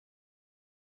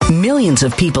Millions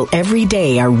of people every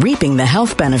day are reaping the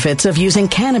health benefits of using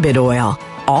cannabis oil,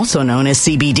 also known as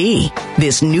CBD.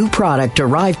 This new product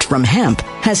derived from hemp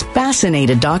has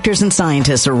fascinated doctors and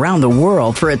scientists around the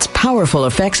world for its powerful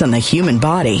effects on the human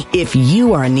body. If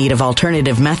you are in need of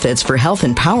alternative methods for health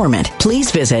empowerment, please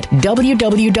visit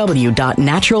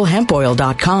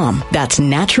www.naturalhempoil.com. That's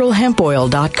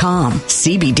naturalhempoil.com.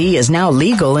 CBD is now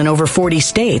legal in over 40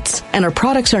 states, and our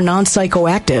products are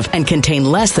non-psychoactive and contain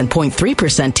less than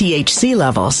 0.3% THC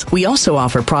levels. We also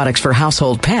offer products for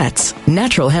household pets.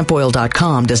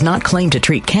 Naturalhempoil.com does not claim to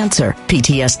treat cancer,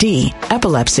 PTSD,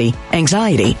 epilepsy,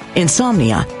 anxiety,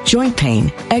 insomnia, joint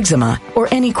pain, eczema, or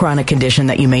any chronic condition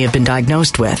that you may have been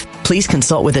diagnosed with. Please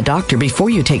consult with a doctor before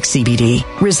you take CBD.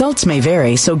 Results may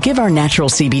vary, so give our natural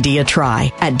CBD a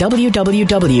try at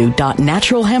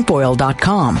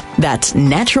www.naturalhempoil.com. That's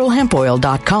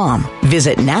naturalhempoil.com.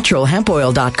 Visit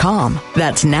naturalhempoil.com.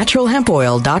 That's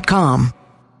naturalhempoil.com.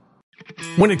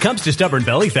 When it comes to stubborn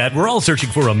belly fat, we're all searching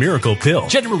for a miracle pill.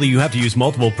 Generally, you have to use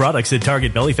multiple products that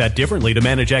target belly fat differently to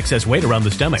manage excess weight around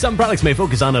the stomach. Some products may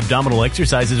focus on abdominal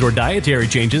exercises or dietary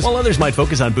changes, while others might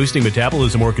focus on boosting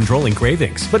metabolism or controlling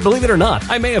cravings. But believe it or not,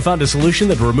 I may have found a solution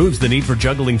that removes the need for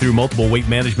juggling through multiple weight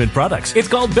management products. It's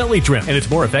called Belly Trim, and it's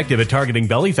more effective at targeting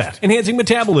belly fat, enhancing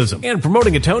metabolism, and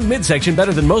promoting a toned midsection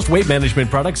better than most weight management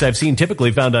products I've seen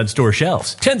typically found on store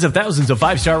shelves. Tens of thousands of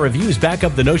 5-star reviews back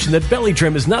up the notion that Belly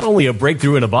Trim is not only a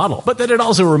breakthrough in a bottle, but that it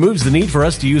also removes the need for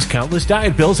us to use countless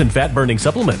diet pills and fat-burning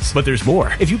supplements. But there's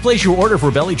more. If you place your order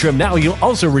for Belly Trim now, you'll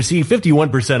also receive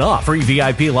 51% off, free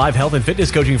VIP live health and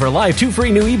fitness coaching for life, 2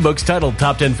 free new ebooks titled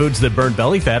Top 10 Foods That Burn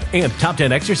Belly Fat and Top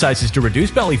 10 Exercises to Reduce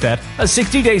Belly Fat, a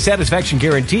 60-day satisfaction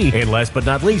guarantee, and last but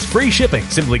not least, free shipping.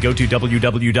 Simply go to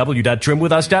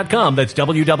www.trimwithus.com. That's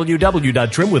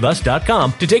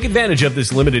www.trimwithus.com to take advantage of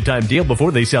this limited time deal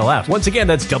before they sell out. Once again,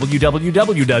 that's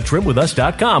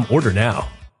www.trimwithus.com. Order now.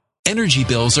 Energy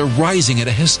bills are rising at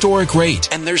a historic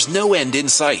rate, and there's no end in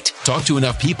sight. Talk to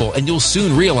enough people, and you'll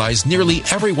soon realize nearly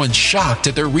everyone's shocked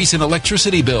at their recent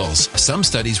electricity bills. Some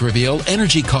studies reveal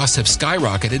energy costs have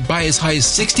skyrocketed by as high as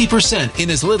 60%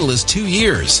 in as little as 2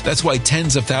 years. That's why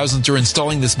tens of thousands are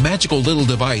installing this magical little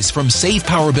device from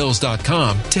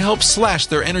SavePowerBills.com to help slash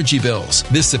their energy bills.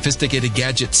 This sophisticated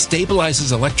gadget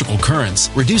stabilizes electrical currents,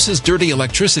 reduces dirty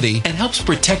electricity, and helps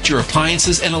protect your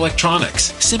appliances and electronics.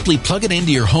 Simply plug it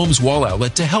into your home's wall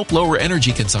outlet to help lower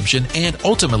energy consumption and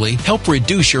ultimately help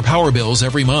reduce your power bills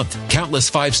every month.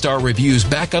 Countless 5-star reviews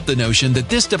back up the notion that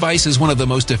this device is one of the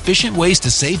most efficient ways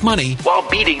to save money while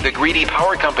beating the greedy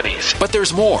power companies. But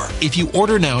there's more. If you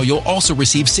order now, you'll also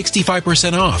receive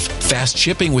 65% off, fast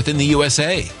shipping within the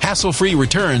USA, hassle-free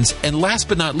returns, and last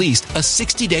but not least, a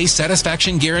 60-day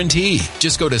satisfaction guarantee.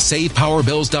 Just go to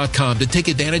SavePowerBills.com to take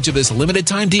advantage of this limited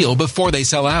time deal before they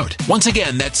sell out. Once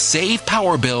again, that's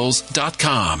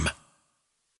SavePowerBills.com.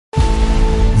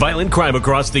 Violent crime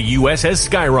across the U.S. has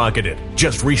skyrocketed.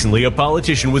 Just recently, a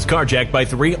politician was carjacked by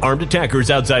 3 armed attackers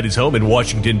outside his home in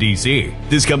Washington, D.C.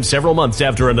 This comes several months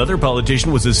after another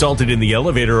politician was assaulted in the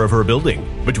elevator of her building.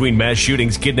 Between mass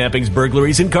shootings, kidnappings,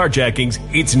 burglaries, and carjackings,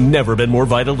 it's never been more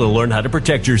vital to learn how to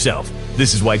protect yourself.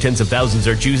 This is why tens of thousands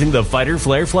are choosing the Fighter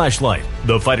Flare flashlight.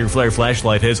 The Fighter Flare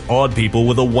flashlight has awed people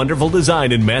with a wonderful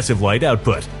design and massive light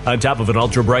output. On top of an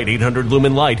ultra-bright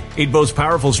 800-lumen light, it boasts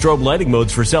powerful strobe lighting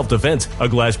modes for self-defense, a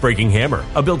glass-breaking hammer,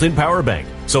 a built-in power bank,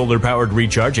 solar-powered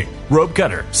recharging, rope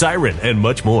cutter, siren, and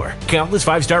much more. Countless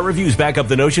 5-star reviews back up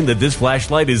the notion that this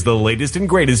flashlight is the latest and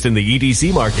greatest in the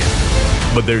EDC market.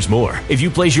 But there's more. If you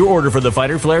place your order for the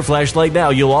Fighter Flare flashlight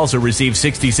now, you'll also receive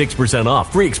 66%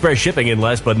 off, free express shipping, and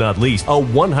last but not least, a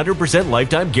 100%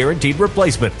 lifetime guaranteed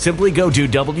replacement. Simply go to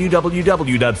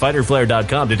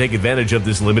www.fighterflare.com to take advantage of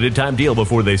this limited time deal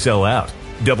before they sell out.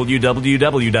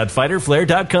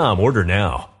 www.fighterflare.com. Order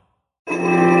now.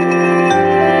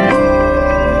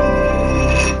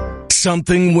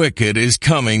 Something wicked is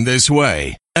coming this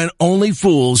way, and only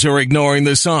fools are ignoring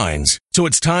the signs. So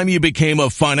it's time you became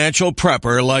a financial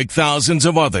prepper like thousands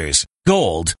of others.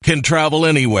 Gold can travel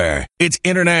anywhere. It's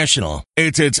international.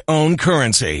 It's its own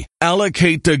currency.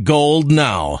 Allocate to gold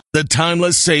now, the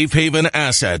timeless safe haven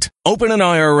asset. Open an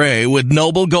IRA with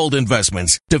Noble Gold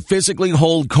Investments to physically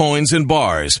hold coins and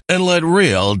bars and let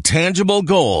real, tangible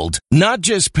gold, not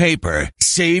just paper,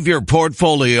 save your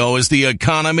portfolio as the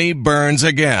economy burns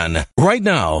again. Right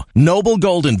now, Noble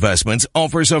Gold Investments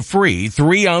offers a free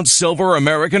 3-ounce silver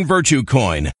American Virtue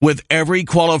coin with every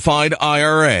qualified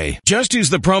IRA. Just use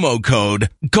the promo code code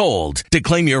GOLD to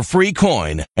claim your free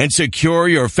coin and secure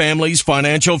your family's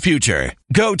financial future.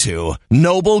 Go to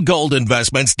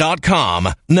noblegoldinvestments.com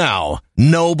now.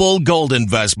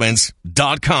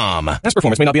 noblegoldinvestments.com. Past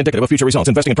performance may not be indicative of future results.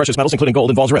 Investing in precious metals, including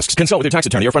gold, involves risks. Consult with your tax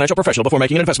attorney or financial professional before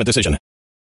making an investment decision.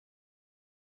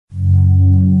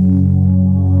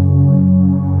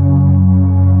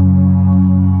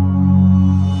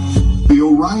 The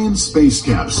Orion space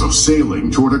capsule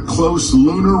sailing toward a close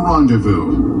lunar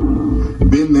rendezvous.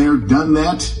 Been there, done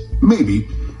that? Maybe.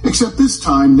 Except this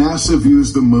time, NASA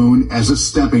views the moon as a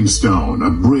stepping stone, a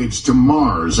bridge to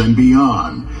Mars and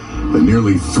beyond. The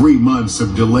nearly 3 months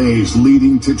of delays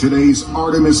leading to today's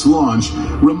Artemis launch,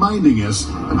 reminding us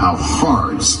of how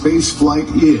hard spaceflight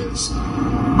is.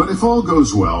 But if all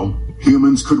goes well,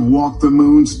 humans could walk the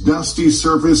moon's dusty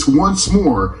surface once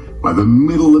more by the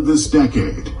middle of this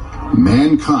decade.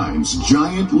 Mankind's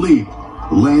giant leap,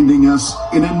 landing us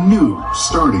in a new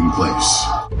starting place.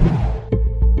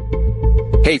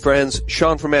 Hey friends,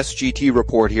 Sean from SGT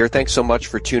Report here. Thanks so much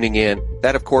for tuning in.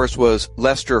 That, of course, was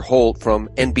Lester Holt from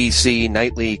NBC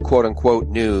Nightly quote-unquote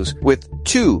news with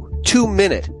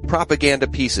two-minute propaganda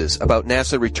pieces about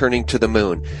NASA returning to the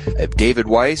moon. I have David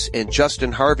Weiss and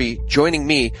Justin Harvey joining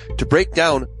me to break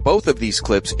down both of these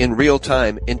clips in real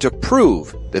time and to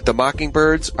prove that the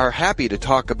Mockingbirds are happy to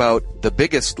talk about the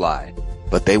biggest lie,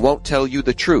 but they won't tell you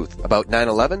the truth about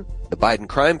 9/11, the Biden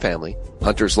crime family,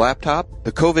 Hunter's laptop,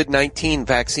 the COVID-19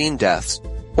 vaccine deaths,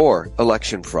 or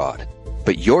election fraud.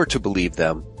 But you're to believe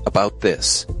them about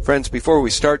this. Friends, before we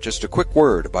start, just a quick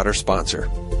word about our sponsor.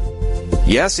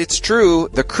 Yes, it's true.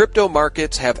 The crypto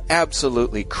markets have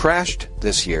absolutely crashed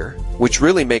this year, which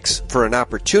really makes for an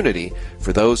opportunity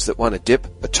for those that want to dip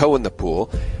a toe in the pool.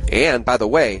 And by the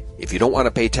way, if you don't want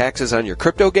to pay taxes on your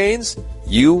crypto gains,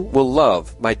 you will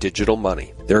love My Digital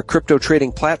Money. They're a crypto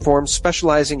trading platform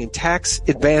specializing in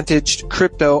tax-advantaged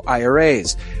crypto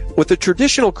IRAs. With a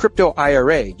traditional crypto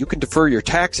IRA, you can defer your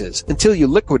taxes until you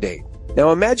liquidate.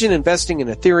 Now imagine investing in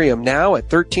Ethereum now at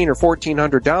 $1,300 or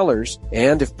 $1,400,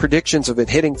 and if predictions of it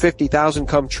hitting 50,000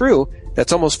 come true,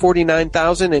 that's almost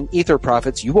 49,000 in Ether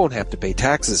profits you won't have to pay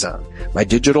taxes on. My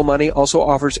Digital Money also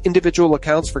offers individual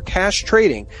accounts for cash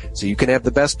trading, so you can have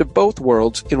the best of both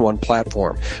worlds in one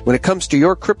platform. When it comes to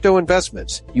your crypto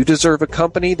investments, you deserve a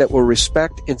company that will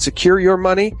respect and secure your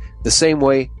money the same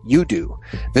way you do.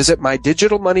 Visit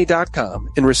mydigitalmoney.com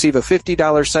and receive a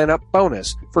 $50 sign-up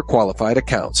bonus for qualified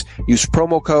accounts. Use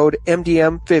promo code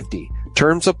MDM50.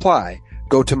 Terms apply.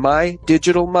 Go to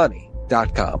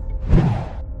mydigitalmoney.com.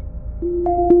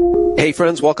 Hey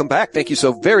friends, welcome back. Thank you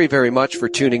so very, very much for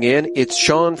tuning in. It's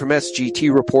Sean from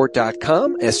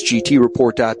SGTReport.com,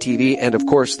 SGTReport.tv, and of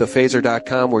course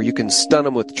thephaser.com, where you can stun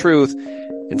them with truth.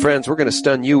 And friends, we're going to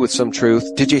stun you with some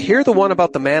truth. Did you hear the one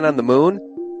about the man on the moon?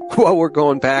 Well, we're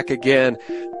going back again.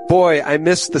 Boy, I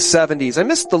missed the 70s. I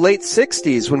missed the late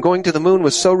 60s when going to the moon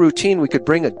was so routine we could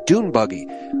bring a dune buggy.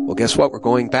 Well, guess what? We're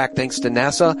going back thanks to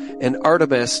NASA and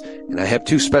Artemis. And I have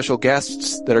two special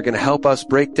guests that are going to help us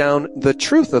break down the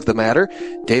truth of the matter.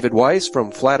 David Weiss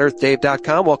from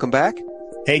FlatEarthDave.com. Welcome back.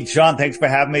 Hey, Sean, thanks for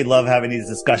having me. Love having these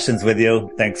discussions with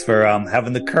you. Thanks for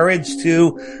having the courage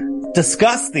to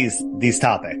discuss these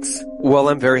topics. Well,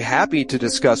 I'm very happy to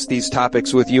discuss these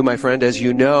topics with you, my friend, as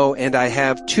you know, and I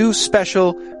have two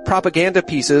special propaganda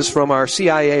pieces from our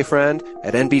CIA friend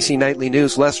at NBC Nightly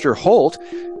News, Lester Holt.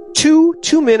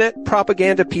 Two-minute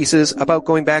propaganda pieces about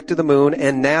going back to the moon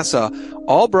and NASA,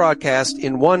 all broadcast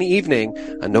in one evening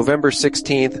on November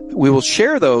 16th. We will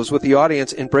share those with the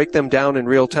audience and break them down in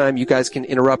real time. You guys can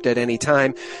interrupt at any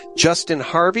time. Justin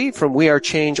Harvey from We Are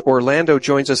Change Orlando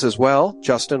joins us as well.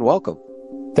 Justin, welcome.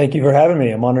 Thank you for having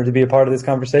me. I'm honored to be a part of this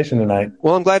conversation tonight.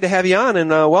 Well, I'm glad to have you on, and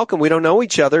welcome. We don't know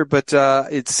each other, but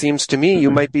it seems to me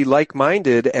you might be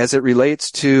like-minded as it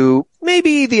relates to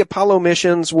maybe the Apollo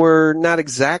missions were not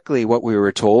exactly what we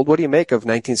were told. What do you make of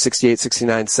 1968,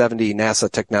 69, 70 NASA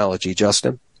technology,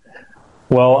 Justin?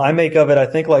 Well, I make of it, I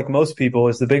think like most people,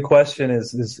 is the big question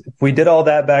is if we did all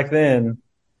that back then,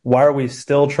 why are we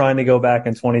still trying to go back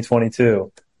in 2022?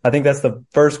 I think that's the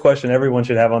first question everyone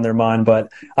should have on their mind,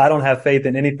 but I don't have faith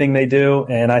in anything they do.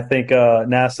 And I think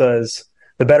NASA is,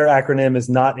 the better acronym is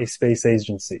not a space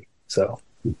agency. So,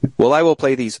 well, I will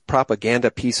play these propaganda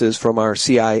pieces from our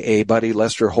CIA buddy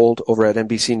Lester Holt over at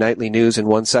NBC Nightly News in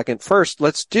 1 second. First,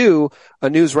 let's do a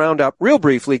news roundup real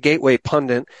briefly. Gateway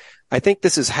Pundit. I think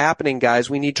this is happening, guys.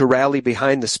 We need to rally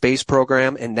behind the space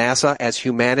program and NASA as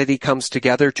humanity comes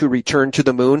together to return to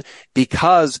the moon,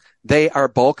 because they are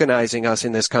balkanizing us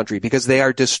in this country, because they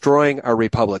are destroying our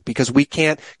republic, because we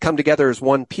can't come together as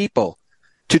one people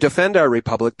to defend our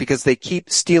republic, because they keep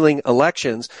stealing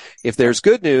elections. If there's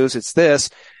good news, it's this.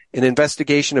 an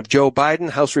investigation of Joe Biden.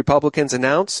 House Republicans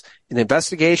announce an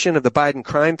investigation of the Biden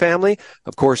crime family.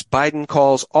 Of course, Biden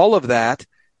calls all of that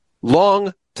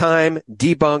long-time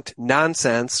debunked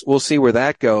nonsense. We'll see where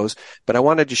that goes. But I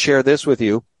wanted to share this with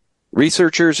you.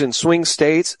 Researchers in swing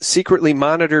states secretly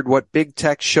monitored what big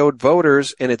tech showed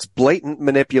voters, and its blatant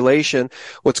manipulation.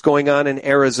 What's going on in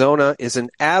Arizona is an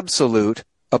absolute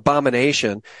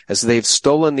abomination, as they've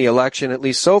stolen the election, at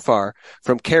least so far,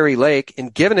 from Kari Lake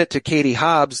and given it to Katie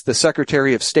Hobbs, the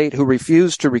Secretary of State, who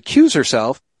refused to recuse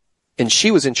herself. And she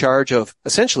was in charge of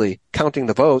essentially counting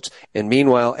the votes. And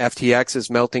meanwhile, FTX is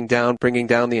melting down, bringing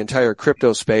down the entire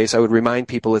crypto space. I would remind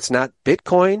people it's not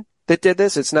Bitcoin that did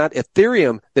this. It's not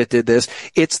Ethereum that did this.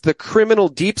 It's the criminal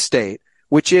deep state,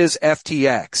 which is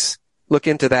FTX. Look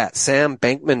into that. Sam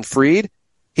Bankman-Fried.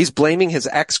 He's blaming his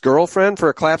ex-girlfriend for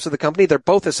a collapse of the company. They're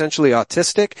both essentially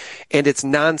autistic, and it's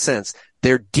nonsense.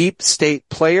 They're deep state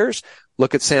players.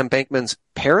 Look at Sam Bankman's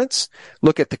parents.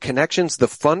 Look at the connections, the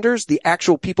funders, the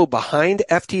actual people behind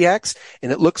FTX.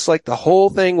 And it looks like the whole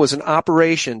thing was an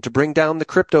operation to bring down the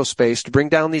crypto space, to bring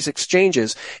down these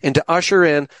exchanges, and to usher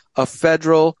in a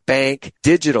central bank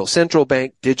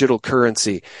digital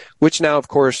currency, which now, of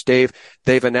course, Dave,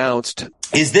 they've announced.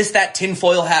 Is this that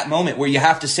tinfoil hat moment where you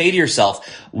have to say to yourself,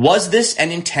 was this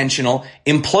an intentional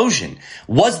implosion?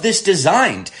 Was this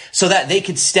designed so that they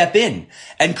could step in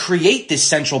and create this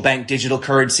central bank digital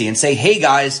currency and say, hey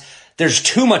guys, there's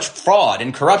too much fraud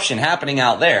and corruption happening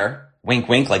out there. Wink,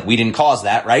 wink, like we didn't cause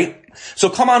that, right? So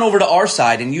come on over to our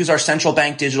side and use our central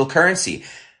bank digital currency,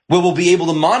 where we'll be able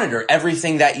to monitor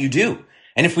everything that you do.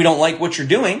 And if we don't like what you're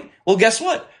doing, well, guess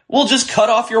what? We'll just cut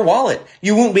off your wallet.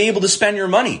 You won't be able to spend your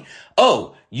money.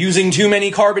 Oh, using too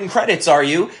many carbon credits, are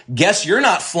you? Guess you're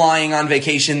not flying on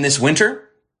vacation this winter,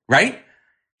 right?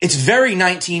 It's very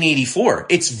 1984.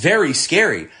 It's very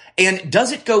scary. And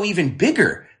does it go even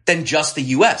bigger than just the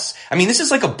U.S.? I mean, this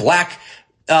is like a Black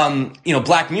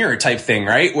Mirror type thing,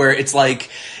 right? Where it's like,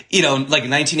 like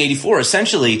 1984,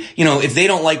 essentially, if they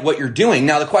don't like what you're doing.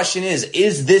 Now, the question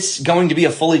is this going to be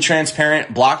a fully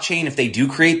transparent blockchain if they do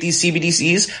create these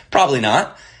CBDCs? Probably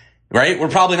not, right? We're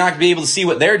probably not going to be able to see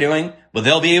what they're doing, but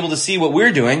they'll be able to see what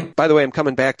we're doing. By the way, I'm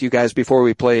coming back to you guys before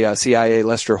we play CIA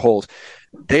Lester Holt.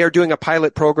 They are doing a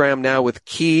pilot program now with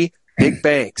key big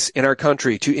banks in our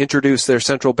country to introduce their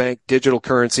central bank digital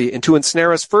currency and to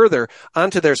ensnare us further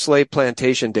onto their slave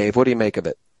plantation. Dave, what do you make of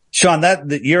it? Sean,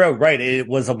 you're right. It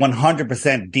was a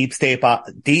 100%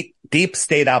 deep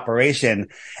state operation.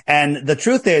 And the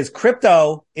truth is,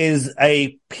 crypto is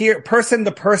a person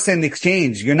to person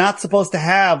exchange. You're not supposed to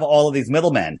have all of these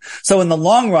middlemen. So in the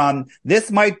long run,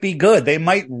 this might be good. They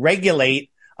might regulate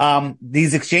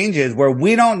these exchanges where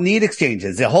we don't need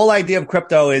exchanges. The whole idea of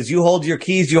crypto is you hold your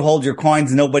keys, you hold your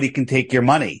coins, nobody can take your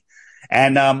money.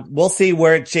 And we'll see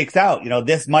where it shakes out.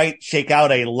 This might shake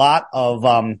out a lot of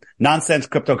nonsense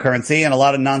cryptocurrency and a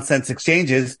lot of nonsense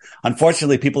exchanges.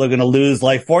 Unfortunately, people are going to lose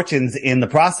life fortunes in the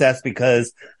process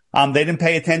because they didn't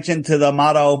pay attention to the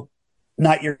motto,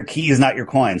 not your keys, not your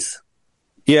coins.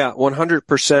 Yeah,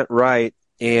 100% right.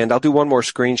 And I'll do one more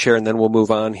screen share and then we'll move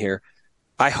on here.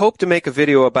 I hope to make a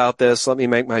video about this. Let me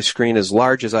make my screen as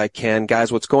large as I can.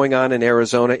 Guys, what's going on in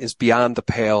Arizona is beyond the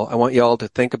pale. I want you all to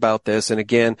think about this. And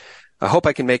again, I hope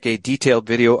I can make a detailed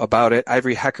video about it.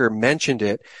 Ivory Hecker mentioned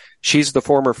it. She's the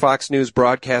former Fox News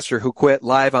broadcaster who quit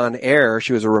live on air.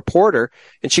 She was a reporter,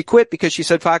 and she quit because she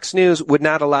said Fox News would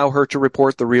not allow her to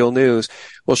report the real news.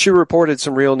 Well, she reported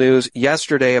some real news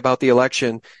yesterday about the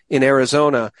election in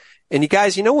Arizona. And you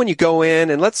guys, when you go in,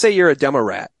 and let's say you're a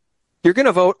Democrat, you're going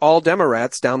to vote all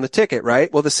Democrats down the ticket,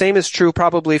 right? Well, the same is true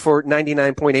probably for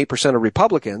 99.8% of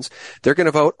Republicans. They're going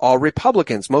to vote all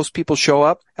Republicans. Most people show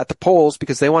up at the polls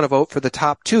because they want to vote for the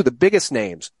top two, the biggest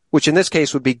names, which in this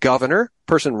case would be governor,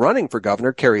 person running for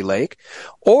governor, Kari Lake,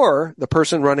 or the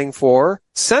person running for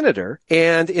senator.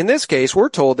 And in this case, we're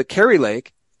told that Kari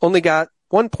Lake only got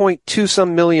 1.2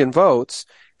 some million votes,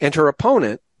 and her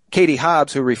opponent, Katie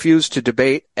Hobbs, who refused to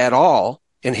debate at all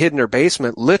and hid in her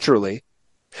basement, literally,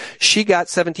 she got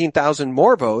 17,000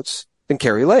 more votes than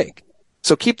Kari Lake.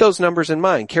 So keep those numbers in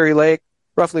mind. Kari Lake,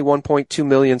 roughly 1.2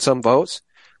 million some votes.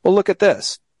 Well, look at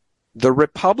this. The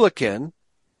Republican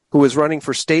who is running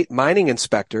for state mining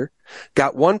inspector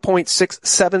got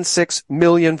 1.676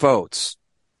 million votes.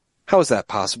 How is that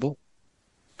possible?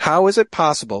 How is it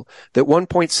possible that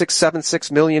 1.676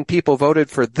 million people voted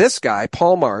for this guy,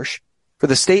 Paul Marsh, for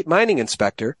the state mining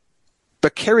inspector,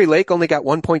 but Kari Lake only got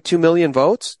 1.2 million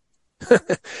votes?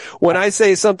 When I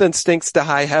say something stinks to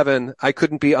high heaven, I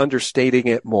couldn't be understating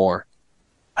it more.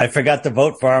 I forgot to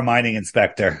vote for our mining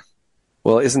inspector.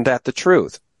 Well, isn't that the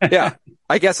truth? Yeah.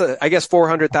 I guess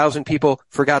 400,000 people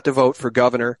forgot to vote for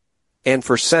governor and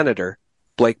for Senator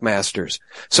Blake Masters.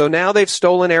 So now they've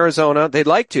stolen Arizona. They'd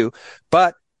like to,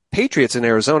 but patriots in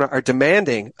Arizona are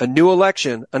demanding a new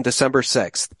election on December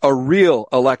 6th, a real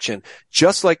election,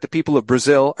 just like the people of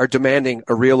Brazil are demanding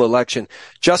a real election.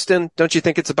 Justin, don't you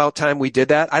think it's about time we did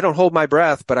that? I don't hold my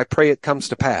breath, but I pray it comes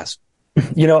to pass.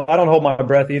 You know, I don't hold my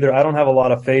breath either. I don't have a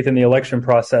lot of faith in the election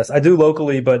process. I do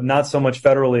locally, but not so much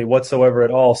federally whatsoever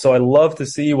at all. So I love to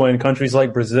see when countries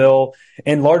like Brazil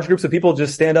and large groups of people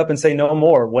just stand up and say no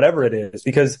more, whatever it is,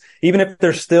 because even if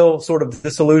they're still sort of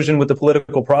disillusioned with the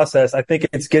political process, I think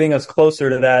it's getting us closer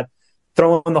to that,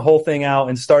 throwing the whole thing out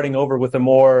and starting over with a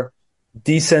more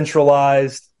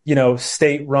decentralized,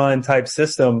 state run type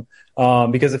system.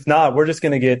 Because if not, we're just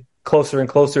going to get closer and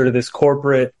closer to this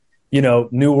corporate,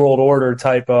 New World Order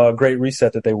type great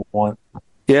reset that they want.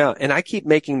 Yeah, and I keep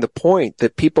making the point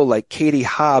that people like Katie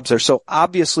Hobbs are so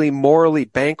obviously morally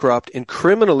bankrupt and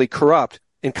criminally corrupt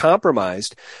and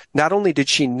compromised. Not only did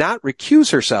she not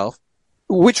recuse herself,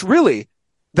 which really,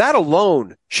 that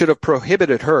alone should have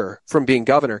prohibited her from being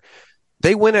governor.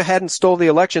 They went ahead and stole the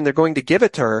election. They're going to give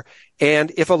it to her.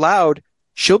 And if allowed,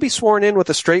 she'll be sworn in with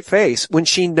a straight face when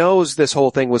she knows this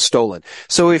whole thing was stolen.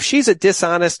 So if she's a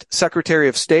dishonest Secretary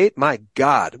of State, my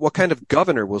God, what kind of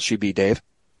governor will she be, Dave?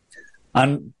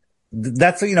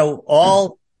 That's,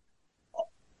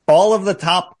 all of the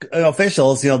top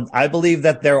officials, I believe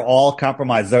that they're all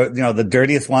compromised. The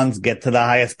dirtiest ones get to the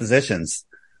highest positions.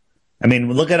 I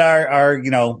mean, look at our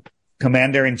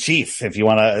commander in chief, if you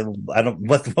want to,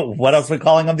 what else are we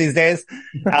calling him these days?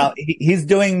 He's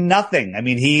doing nothing. I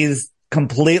mean, he's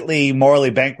completely morally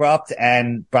bankrupt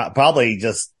and probably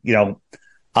just,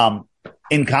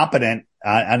 incompetent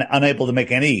and unable to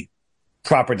make any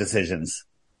proper decisions.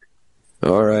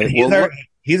 All right.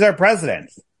 He's our president.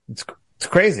 It's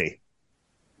crazy.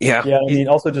 Yeah. Yeah. I mean,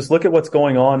 also just look at what's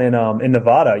going on in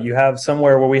Nevada. You have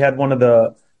somewhere where we had one of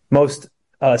the most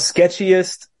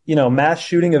sketchiest, mass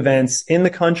shooting events in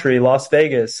the country, Las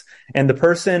Vegas. And the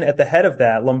person at the head of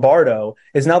that, Lombardo,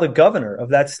 is now the governor of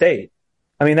that state.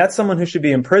 I mean, that's someone who should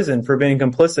be in prison for being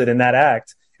complicit in that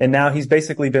act. And now he's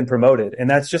basically been promoted. And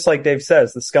that's just like Dave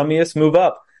says, the scummiest move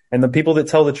up. And the people that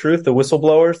tell the truth, the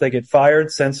whistleblowers, they get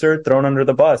fired, censored, thrown under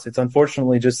the bus. It's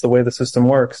unfortunately just the way the system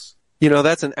works.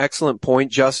 That's an excellent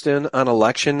point, Justin. On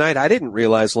election night, I didn't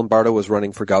realize Lombardo was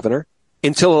running for governor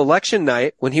until election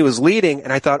night when he was leading.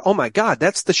 And I thought, oh my God,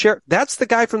 that's the sheriff. That's the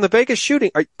guy from the Vegas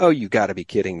shooting. You gotta be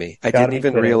kidding me. I didn't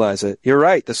even realize it. You're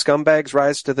right. The scumbags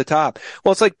rise to the top.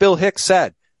 Well, it's like Bill Hicks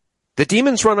said, the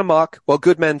demons run amok while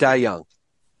good men die young.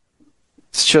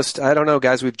 It's just, I don't know,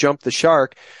 guys, we've jumped the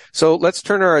shark. So let's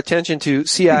turn our attention to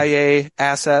CIA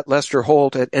asset Lester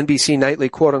Holt at NBC Nightly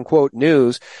quote unquote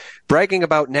news, bragging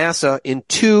about NASA in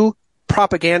 2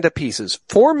 propaganda pieces,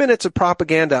 4 minutes of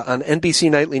propaganda on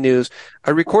NBC Nightly News.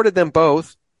 I recorded them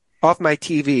both off my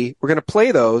TV. We're going to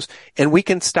play those and we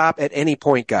can stop at any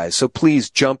point, guys. So please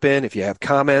jump in if you have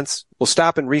comments. We'll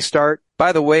stop and restart.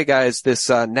 By the way, guys, this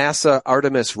NASA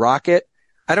Artemis rocket,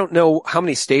 I don't know how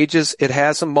many stages it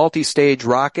has, a multi-stage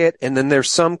rocket, and then there's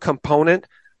some component.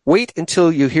 Wait until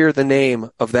you hear the name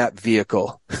of that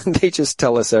vehicle. They just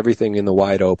tell us everything in the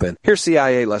wide open. Here's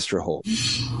CIA Lester Holt.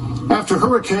 After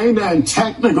hurricane and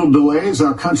technical delays,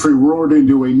 our country roared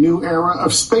into a new era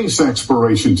of space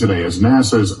exploration today as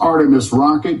NASA's Artemis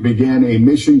rocket began a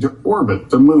mission to orbit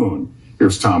the moon.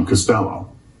 Here's Tom Costello.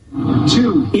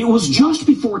 It was just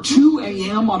before 2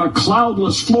 a.m. on a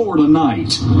cloudless Florida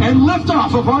night. And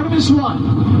liftoff of Artemis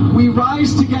 1. We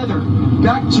rise together,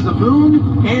 back to the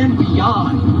moon and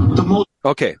beyond.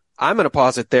 Okay, I'm going to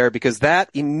pause it there because that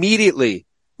immediately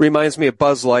reminds me of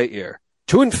Buzz Lightyear.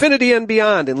 To infinity and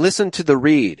beyond, and listen to the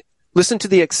read. Listen to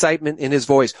the excitement in his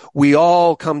voice. We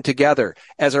all come together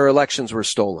as our elections were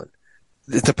stolen.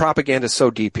 The propaganda is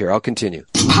so deep here. I'll continue.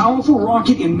 Powerful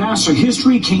rocket in NASA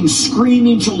history came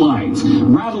screaming to life,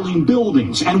 rattling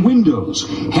buildings and windows,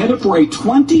 headed for a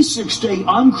 26-day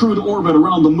uncrewed orbit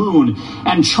around the moon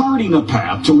and charting a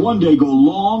path to one day go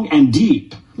long and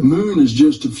deep. The moon is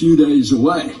just a few days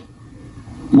away.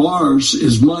 Mars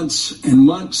is months and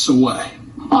months away.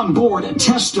 On board,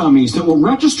 test dummies that will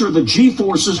register the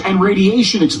G-forces and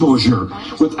radiation exposure,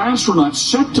 with astronauts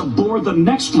set to board the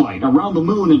next flight around the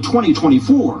moon in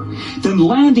 2024, then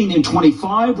landing in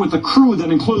 25 with a crew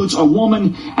that includes a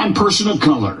woman and person of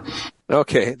color.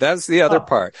 Okay, that's the other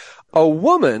part. A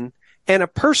woman and a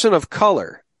person of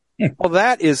color. Well,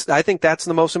 I think that's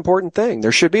the most important thing.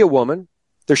 There should be a woman.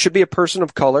 There should be a person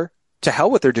of color. To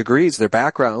hell with their degrees, their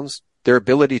backgrounds, their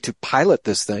ability to pilot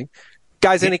this thing.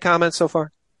 Guys, any comments so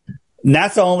far?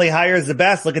 NASA only hires the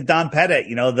best. Look at Don Pettit,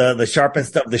 the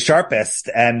sharpest of the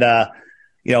sharpest. And,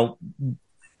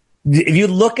 If you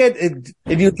look at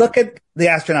the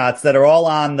astronauts that are all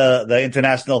on the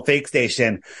International Fake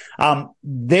Station,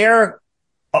 they're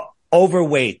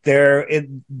overweight.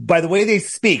 By the way they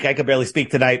speak, I could barely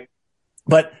speak tonight,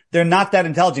 but they're not that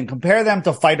intelligent. Compare them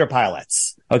to fighter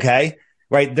pilots. Okay.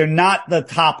 Right. They're not the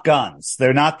top guns.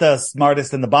 They're not the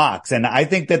smartest in the box. And I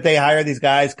think that they hire these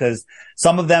guys because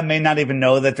some of them may not even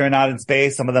know that they're not in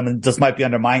space. Some of them just might be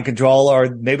under mind control, or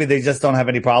maybe they just don't have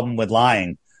any problem with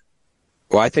lying.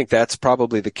 Well, I think that's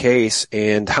probably the case.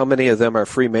 And how many of them are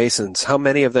Freemasons? How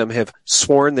many of them have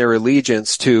sworn their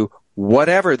allegiance to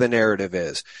whatever the narrative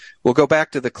is? We'll go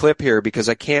back to the clip here because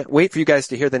I can't wait for you guys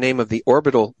to hear the name of the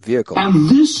orbital vehicle. And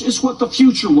this is what the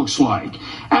future looks like.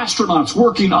 Astronauts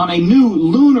working on a new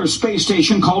lunar space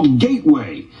station called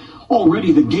Gateway.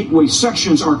 Already the Gateway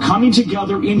sections are coming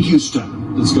together in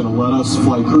Houston. It's going to let us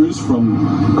fly crews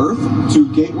from Earth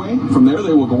to Gateway. From there,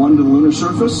 they will go onto the lunar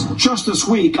surface. Just this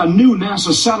week, a new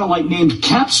NASA satellite named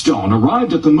Capstone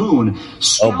arrived at the moon,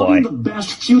 scouting the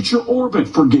best future orbit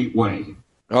for Gateway.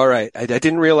 All right. I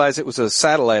didn't realize it was a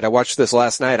satellite. I watched this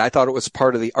last night. I thought it was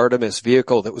part of the Artemis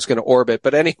vehicle that was going to orbit.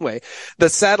 But anyway, the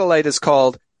satellite is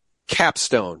called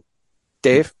Capstone.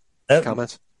 Dave,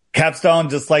 comments? Capstone,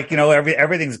 just like,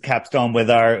 everything's Capstone with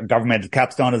our government.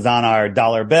 Capstone is on our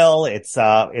dollar bill. It's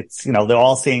the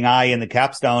all-seeing eye in the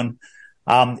Capstone,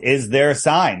 is their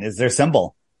sign, is their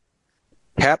symbol.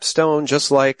 Capstone,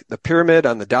 just like the pyramid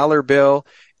on the dollar bill.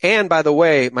 And by the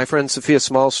way, my friend Sophia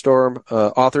Smallstorm,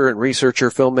 author and researcher,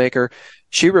 filmmaker,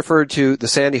 she referred to the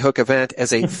Sandy Hook event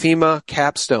as a FEMA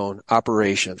capstone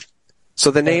operation. So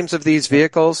the names of these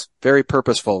vehicles, very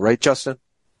purposeful, right, Justin?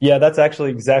 Yeah, that's actually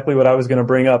exactly what I was going to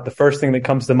bring up. The first thing that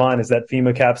comes to mind is that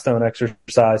FEMA capstone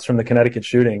exercise from the Connecticut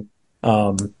shooting.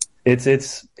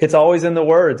 It's always in the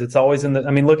words. It's always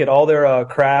look at all their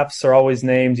crafts are always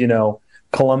named,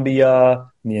 Columbia,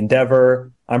 the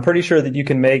Endeavor. I'm pretty sure that you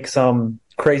can make some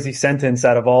crazy sentence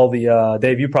out of all the,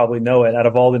 Dave, you probably know it, out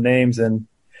of all the names. And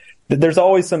there's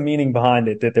always some meaning behind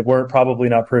it that we're probably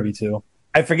not privy to.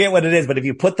 I forget what it is, but if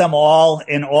you put them all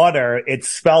in order, it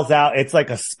spells out, it's like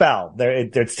a spell.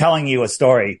 It's telling you a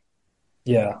story.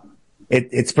 Yeah.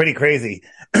 It's pretty crazy.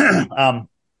 Go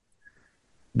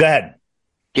ahead.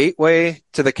 Gateway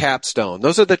to the Capstone.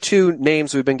 Those are the two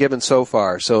names we've been given so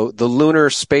far. So the lunar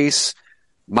space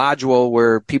module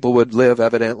where people would live,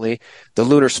 evidently. The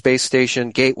lunar space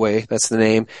station, Gateway, that's the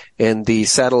name. And the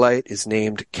satellite is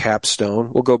named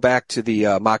Capstone. We'll go back to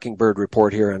the Mockingbird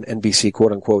report here on NBC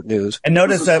quote-unquote news. And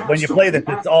notice that when you play this,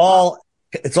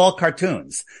 it's all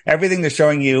cartoons. Everything they're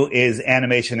showing you is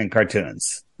animation and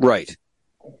cartoons. Right.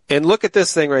 And look at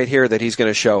this thing right here that he's going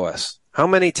to show us. How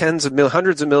many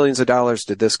hundreds of millions of dollars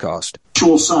did this cost?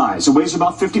 Actual size. It weighs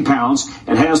about 50 pounds.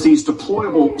 It has these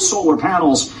deployable solar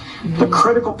panels. The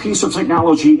critical piece of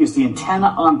technology is the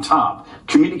antenna on top,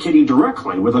 communicating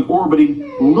directly with an orbiting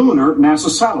lunar NASA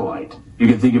satellite. You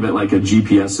can think of it like a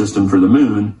GPS system for the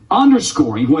moon.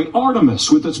 Underscoring why Artemis,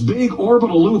 with its big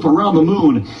orbital loop around the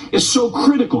moon, is so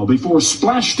critical before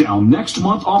splashdown next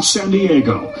month off San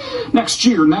Diego. Next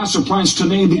year, NASA plans to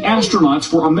name the astronauts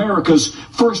for America's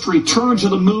first return to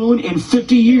the moon in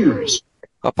 50 years.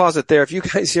 I'll pause it there. If you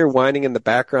guys hear whining in the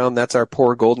background, that's our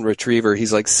poor golden retriever.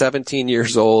 He's like 17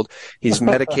 years old. He's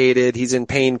medicated. He's in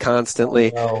pain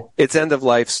constantly. Oh, no. It's end of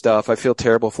life stuff. I feel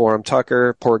terrible for him.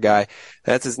 Tucker, poor guy.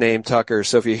 That's his name, Tucker.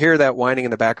 So if you hear that whining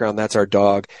in the background, that's our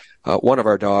dog, one of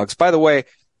our dogs. By the way,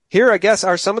 here, I guess,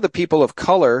 are some of the people of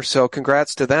color. So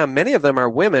congrats to them. Many of them are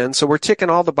women. So we're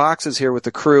ticking all the boxes here with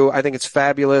the crew. I think it's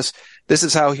fabulous. This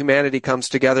is how humanity comes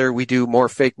together. We do more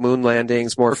fake moon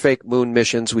landings, more fake moon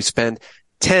missions. We spend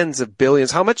tens of billions.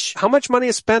 How much money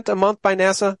is spent a month by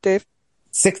NASA, Dave?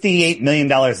 $68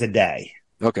 million a day.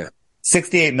 Okay.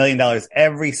 $68 million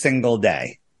every single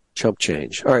day. Chump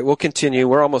change. All right, we'll continue.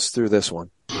 We're almost through this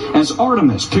one. As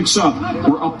Artemis picks up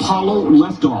where Apollo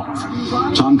left off.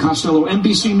 Tom Costello,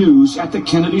 NBC News at the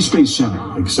Kennedy Space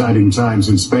Center. Exciting times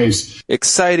in space.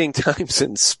 Exciting times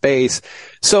in space.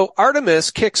 So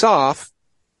Artemis kicks off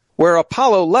where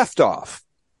Apollo left off.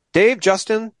 Dave,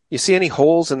 Justin, you see any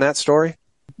holes in that story?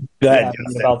 Go ahead.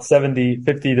 About 50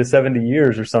 to 70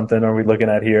 years or something are we looking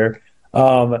at here.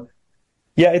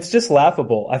 Yeah, it's just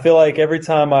laughable. I feel like every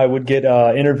time I would get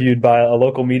interviewed by a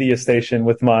local media station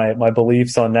with my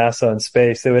beliefs on NASA and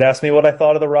space, they would ask me what I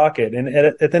thought of the rocket. And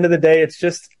at the end of the day, it's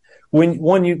just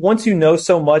once you know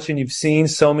so much and you've seen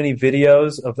so many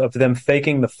videos of them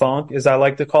faking the funk, as I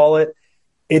like to call it,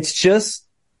 it's just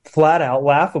flat out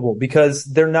laughable because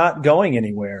they're not going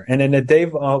anywhere. And then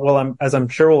Dave, as I'm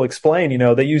sure will explain,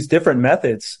 they use different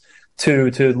methods to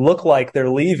look like they're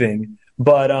leaving,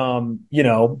 but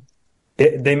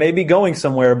They may be going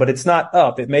somewhere, but it's not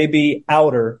up. It may be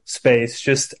outer space,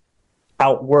 just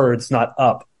outwards, not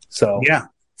up. So yeah.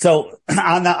 So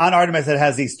on Artemis, it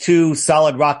has these 2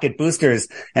 solid rocket boosters,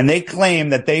 and they claim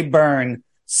that they burn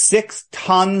 6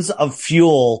 tons of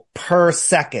fuel per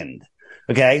second.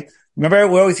 Okay. Remember,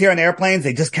 we always hear on airplanes,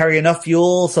 they just carry enough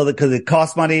fuel so that, cause it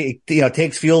costs money, it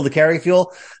takes fuel to carry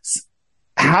fuel.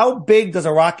 How big does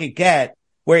a rocket get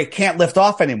where it can't lift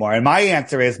off anymore? And my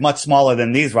answer is much smaller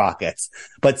than these rockets,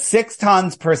 but 6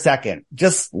 tons per second.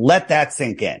 Just let that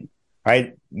sink in,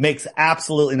 right? Makes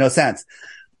absolutely no sense.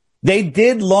 They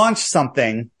did launch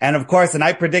something. And of course, and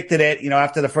I predicted it,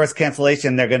 after the first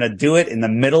cancellation, they're going to do it in the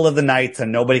middle of the night so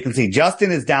nobody can see.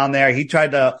 Justin is down there.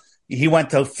 He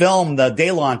went to film the day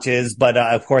launches, but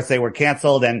of course they were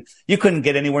canceled and you couldn't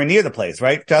get anywhere near the place,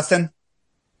 right, Justin?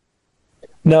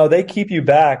 No, they keep you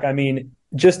back. I mean,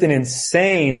 just an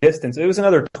insane distance. It was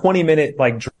another 20-minute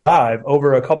drive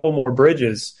over a couple more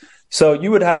bridges. So you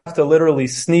would have to literally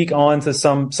sneak onto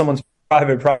someone's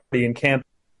private property and camp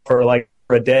for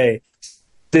a day.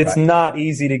 It's not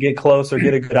easy to get close or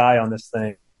get a good eye on this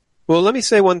thing. Well, let me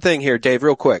say one thing here, Dave,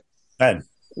 real quick. Go ahead.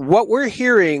 What we're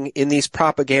hearing in these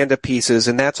propaganda pieces,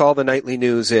 and that's all the nightly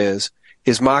news is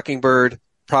Mockingbird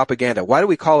propaganda. Why do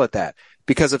we call it that?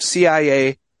 Because of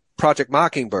CIA Project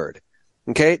Mockingbird.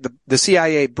 Okay? The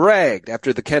CIA bragged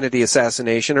after the Kennedy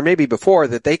assassination, or maybe before,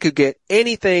 that they could get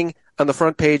anything on the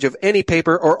front page of any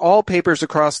paper or all papers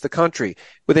across the country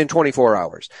within 24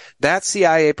 hours. That's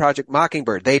CIA Project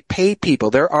Mockingbird. They pay people.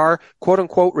 There are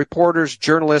quote-unquote reporters,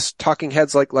 journalists, talking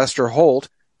heads like Lester Holt.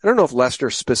 I don't know if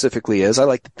Lester specifically is. I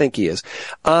like to think he is.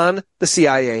 On the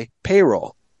CIA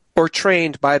payroll or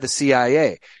trained by the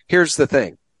CIA. Here's the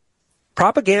thing.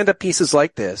 Propaganda pieces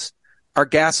like this are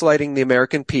gaslighting the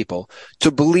American people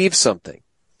to believe something.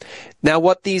 Now,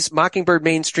 what these Mockingbird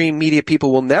mainstream media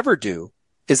people will never do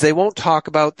is they won't talk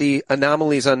about the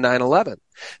anomalies on 9/11.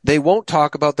 They won't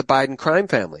talk about the Biden crime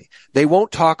family. They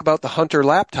won't talk about the Hunter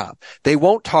laptop. They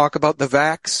won't talk about the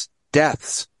vax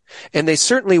deaths. And they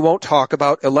certainly won't talk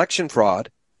about election fraud,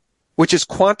 which is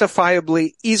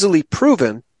quantifiably easily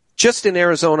proven just in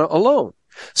Arizona alone.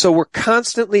 So we're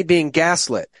constantly being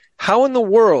gaslit. How in the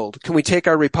world can we take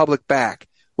our republic back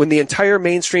when the entire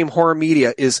mainstream horror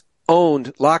media is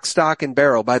owned lock, stock, and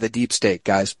barrel by the deep state,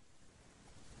 guys?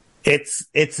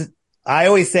 I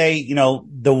always say,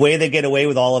 the way they get away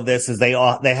with all of this is they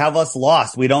have us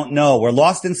lost. We don't know. We're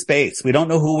lost in space. We don't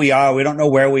know who we are. We don't know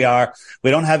where we are.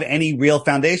 We don't have any real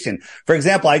foundation. For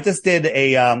example, we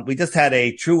just had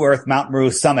a True Earth Mount Meru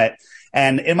summit.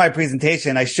 And in my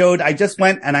presentation, I just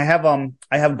went and I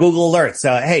have Google alerts.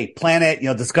 Hey, planet,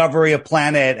 discovery of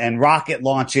planet and rocket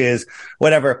launches,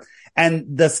 whatever.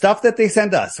 And the stuff that they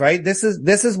send us, right? This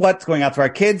is what's going out to our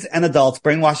kids and adults,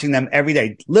 brainwashing them every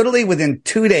day. Literally within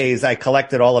 2 days, I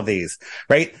collected all of these,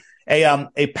 right?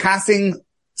 A passing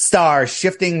star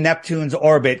shifting Neptune's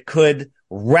orbit could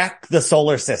wreck the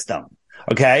solar system.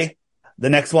 Okay. The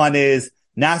next one is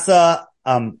NASA,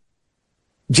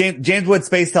 James Webb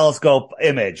Space Telescope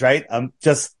image, right?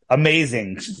 Just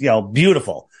amazing,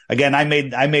 beautiful. Again, I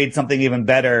made something even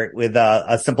better with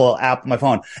a simple app on my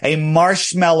phone. A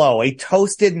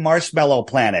toasted marshmallow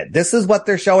planet. This is what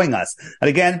they're showing us. And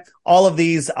again, all of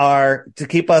these are to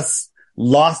keep us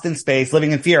lost in space,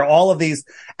 living in fear. All of these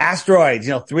asteroids,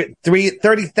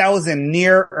 30,000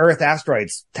 near Earth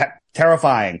asteroids,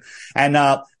 terrifying. And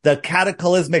the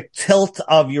cataclysmic tilt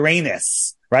of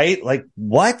Uranus, right? Like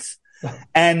what?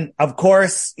 And of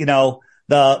course,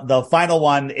 the final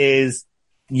one is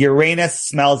Uranus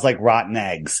smells like rotten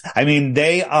eggs. I mean,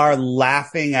 they are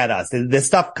laughing at us. This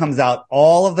stuff comes out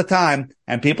all of the time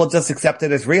and people just accept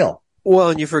it as real. Well,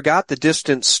 and you forgot the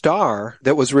distant star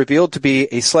that was revealed to be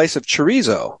a slice of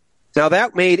chorizo. Now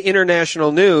that made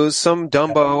international news. Some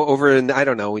Dumbo over in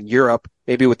Europe,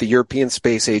 maybe with the European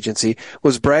Space Agency,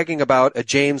 was bragging about a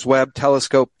James Webb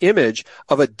Telescope image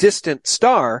of a distant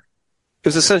star. It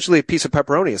was essentially a piece of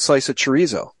pepperoni, a slice of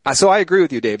chorizo. So I agree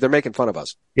with you, Dave. They're making fun of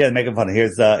us. Yeah, they're making fun of.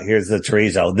 Here's the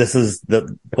chorizo. This is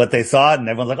what they saw, and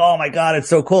everyone's like, "Oh my God, it's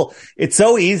so cool." It's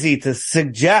so easy to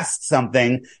suggest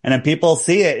something, and then people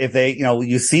see it if they,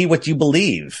 you see what you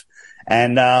believe,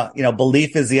 and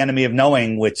belief is the enemy of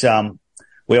knowing, which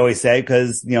we always say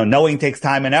because knowing takes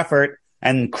time and effort,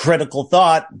 and critical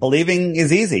thought. Believing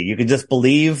is easy. You can just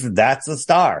believe that's a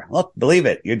star. Look, believe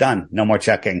it. You're done. No more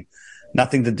checking.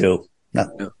 Nothing to do. No.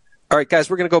 All right, guys,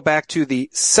 we're going to go back to the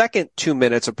second 2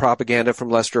 minutes of propaganda from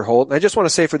Lester Holt. And I just want to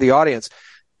say for the audience,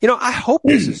 I hope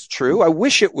this is true. I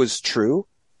wish it was true.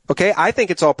 Okay. I think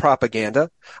it's all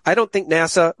propaganda. I don't think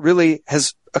NASA really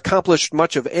has accomplished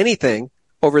much of anything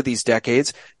over these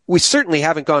decades. We certainly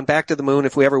haven't gone back to the moon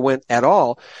if we ever went at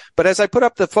all. But as I put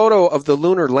up the photo of the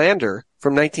lunar lander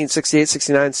from 1968,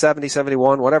 69, 70,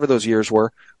 71, whatever those years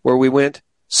were, where we went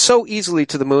so easily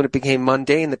to the moon it became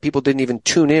mundane that people didn't even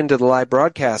tune in to the live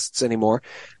broadcasts anymore.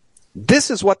 This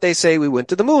is what they say we went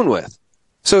to the moon with.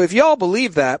 So if y'all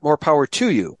believe that, more power to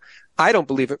you. I don't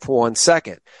believe it for 1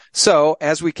 second. So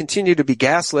as we continue to be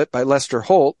gaslit by Lester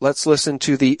Holt, let's listen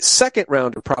to the second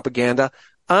round of propaganda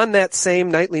on that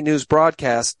same nightly news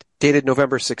broadcast dated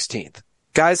November 16th.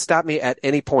 Guys, stop me at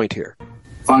any point here.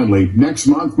 Finally, next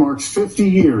month marks 50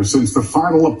 years since the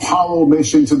final Apollo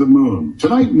mission to the moon.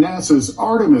 Tonight, NASA's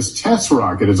Artemis test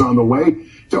rocket is on the way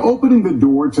to opening the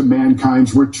door to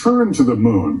mankind's return to the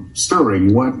moon,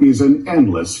 stirring what is an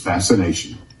endless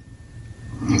fascination.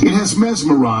 It has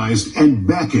mesmerized and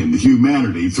beckoned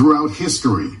humanity throughout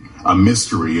history, a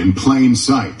mystery in plain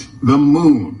sight, the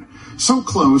moon. So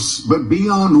close, but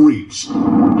beyond reach.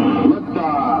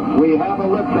 Liftoff. We have a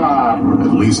liftoff.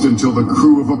 At least until the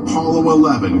crew of Apollo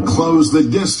 11 closed the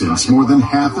distance more than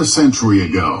half a century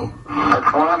ago.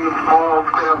 It's one small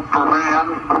step for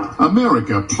man.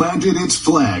 America planted its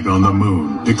flag on the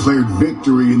moon, declared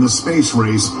victory in the space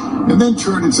race, and then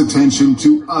turned its attention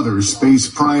to other space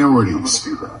priorities.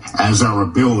 As our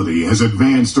ability has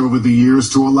advanced over the years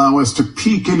to allow us to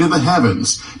peek into the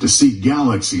heavens, to see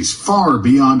galaxies far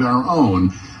beyond our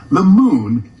own, the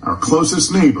moon, our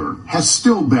closest neighbor, has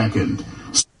still beckoned.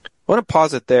 I want to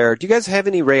pause it there. Do you guys have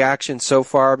any reaction so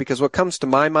far? Because what comes to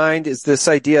my mind is this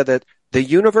idea that the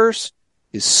universe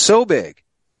is so big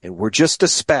and we're just a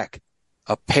speck,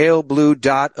 a pale blue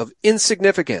dot of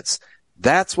insignificance.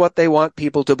 That's what they want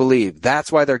people to believe.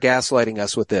 That's why they're gaslighting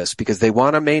us with this, because they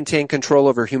want to maintain control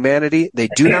over humanity. They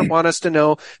do not want us to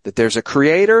know that there's a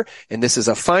creator and this is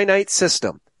a finite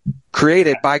system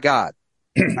created by God.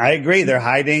 I agree. They're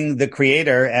hiding the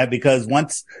creator because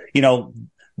once,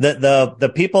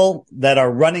 the people that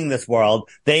are running this world,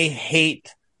 they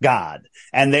hate God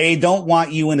and they don't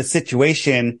want you in a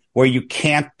situation where you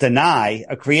can't deny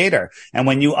a creator. And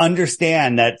when you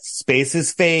understand that space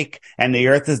is fake and the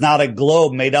earth is not a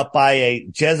globe made up by a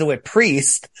Jesuit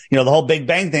priest, the whole Big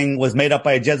Bang thing was made up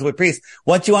by a Jesuit priest.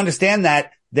 Once you understand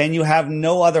that, then you have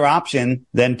no other option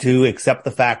than to accept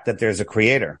the fact that there's a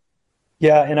creator.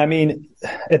 Yeah. And I mean,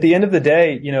 at the end of the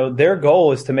day, their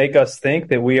goal is to make us think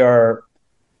that we are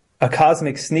a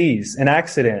cosmic sneeze, an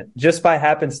accident, just by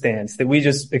happenstance, that we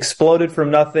just exploded from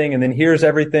nothing. And then here's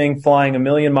everything flying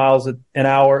 1,000,000 miles an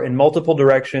hour in multiple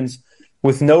directions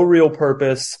with no real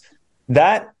purpose.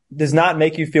 That does not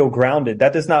make you feel grounded.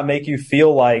 That does not make you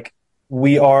feel like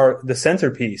we are the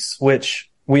centerpiece,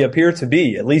 which we appear to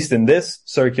be, at least in this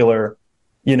circular,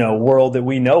 world that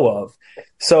we know of.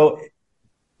 So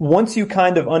once you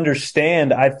kind of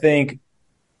understand, I think,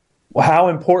 how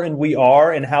important we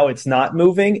are and how it's not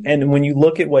moving, and when you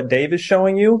look at what Dave is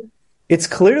showing you, it's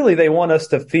clearly they want us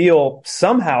to feel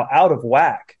somehow out of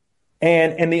whack.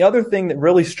 And the other thing that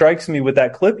really strikes me with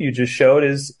that clip you just showed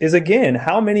is again,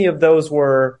 how many of those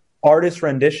were artist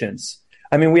renditions?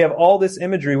 I mean, we have all this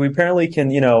imagery. We apparently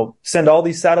can, send all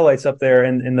these satellites up there,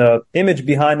 and the image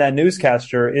behind that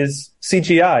newscaster is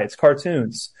CGI. It's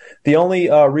cartoons. The only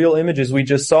real images we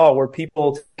just saw were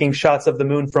people taking shots of the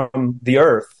moon from the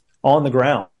Earth on the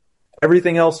ground.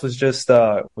 Everything else was just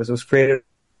was created.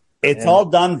 It's all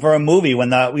done for a movie.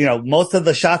 When most of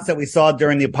the shots that we saw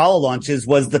during the Apollo launches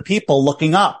was the people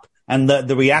looking up and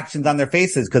the reactions on their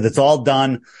faces, because it's all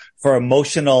done for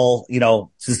emotional,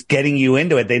 just getting you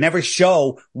into it. They never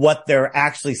show what they're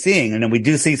actually seeing. And then we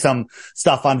do see some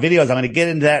stuff on videos. I'm going to get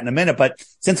into that in a minute. But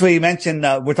since we mentioned,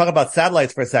 we're talking about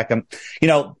satellites for a second,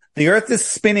 the Earth is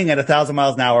spinning at 1,000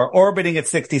 miles an hour, orbiting at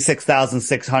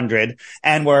 66,600,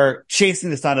 and we're chasing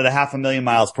the sun at 500,000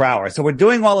 miles per hour. So we're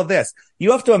doing all of this.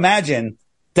 You have to imagine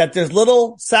that there's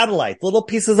little satellites, little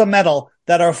pieces of metal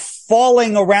that are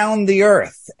falling around the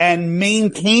Earth and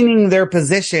maintaining their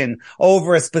position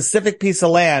over a specific piece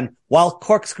of land while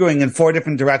corkscrewing in 4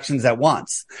 different directions at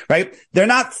once, right? They're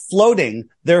not floating,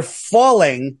 they're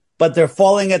falling, but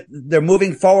they're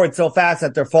moving forward so fast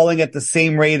that they're falling at the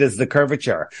same rate as the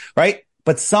curvature, right?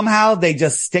 But somehow they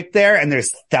just stick there, and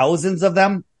there's thousands of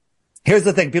them. Here's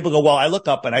the thing. People go, well, I look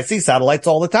up and I see satellites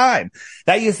all the time.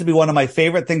 That used to be one of my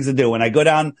favorite things to do. When I go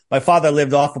down, my father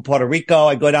lived off of Puerto Rico.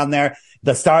 I go down there.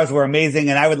 The stars were amazing.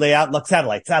 And I would lay out, look,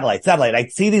 satellite.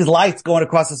 I'd see these lights going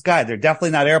across the sky. They're definitely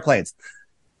not airplanes.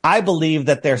 I believe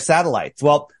that they're satellites.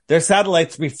 Well, they're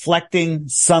satellites reflecting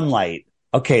sunlight.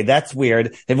 Okay, that's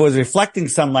weird. If it was reflecting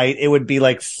sunlight, it would be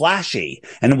like flashy.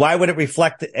 And why would it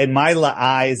reflect in my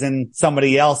eyes and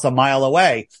somebody else a mile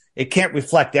away? It can't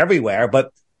reflect everywhere,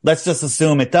 but let's just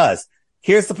assume it does.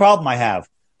 here's the problem I have.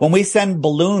 When we send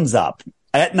balloons up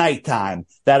at nighttime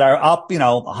that are up,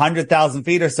 100,000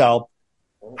 feet or so,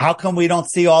 how come we don't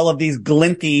see all of these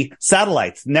glinty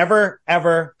satellites? Never,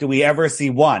 ever do we ever see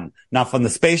one. Not from the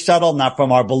space shuttle, not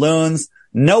from our balloons,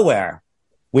 nowhere.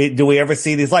 Do we ever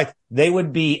see these lights? They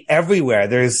would be everywhere.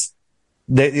 They're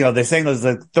saying there's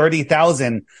like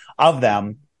 30,000 of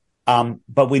them,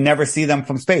 but we never see them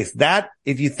from space. That,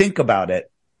 if you think about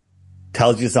it,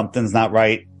 tells you something's not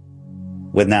right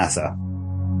with NASA.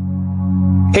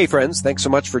 Hey friends, thanks so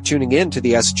much for tuning in to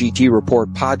the SGT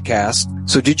Report podcast.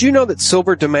 So did you know that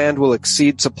silver demand will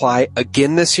exceed supply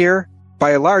again this year?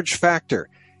 By a large factor.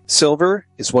 Silver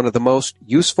is one of the most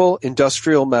useful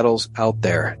industrial metals out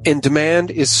there, and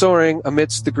demand is soaring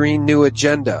amidst the Green New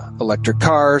Agenda. Electric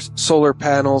cars, solar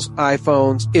panels,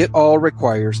 iPhones, it all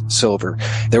requires silver.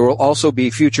 There will also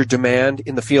be future demand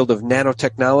in the field of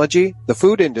nanotechnology, the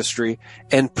food industry,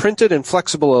 and printed and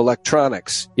flexible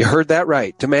electronics. You heard that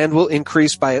right. Demand will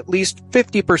increase by at least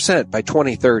 50% by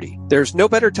 2030. There's no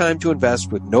better time to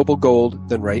invest with Noble Gold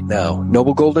than right now.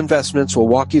 Noble Gold Investments will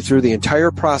walk you through the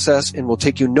entire process and will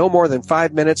take you no more than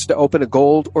 5 minutes to open a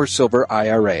gold or silver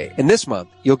IRA. And this month,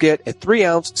 you'll get a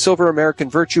 3-ounce silver American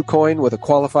Virtue coin with a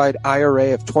qualified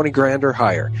IRA of 20 grand or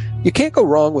higher. You can't go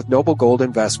wrong with Noble Gold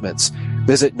Investments.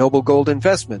 Visit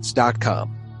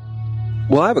noblegoldinvestments.com.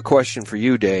 Well, I have a question for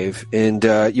you, Dave, and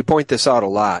you point this out a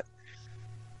lot.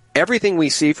 Everything we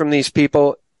see from these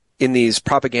people in these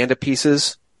propaganda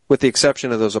pieces, with the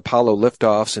exception of those Apollo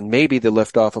liftoffs and maybe the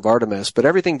liftoff of Artemis, but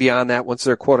everything beyond that, once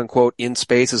they're quote-unquote in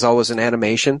space, is always an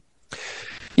animation.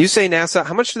 You say NASA,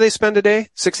 how much do they spend a day?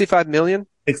 65 million?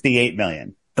 68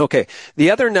 million. Okay.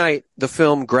 The other night, the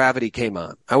film Gravity came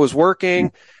on. I was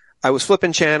working. I was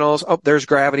flipping channels. Oh, there's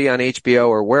Gravity on HBO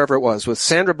or wherever it was with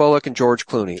Sandra Bullock and George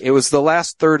Clooney. It was the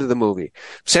last third of the movie.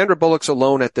 Sandra Bullock's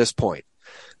alone at this point.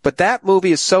 But that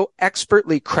movie is so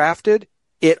expertly crafted,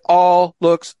 it all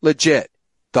looks legit.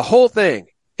 The whole thing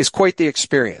is quite the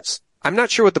experience. I'm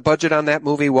not sure what the budget on that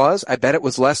movie was. I bet it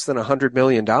was less than $100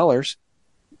 million.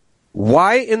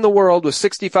 Why in the world with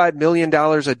 $65 million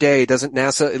a day doesn't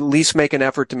NASA at least make an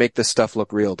effort to make this stuff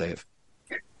look real, Dave?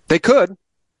 They could.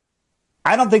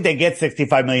 I don't think they get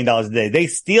 $65 million a day. They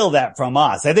steal that from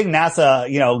us. I think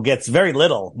NASA, gets very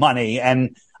little money.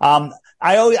 And,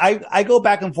 I go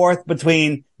back and forth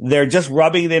between they're just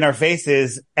rubbing it in our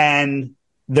faces and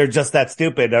they're just that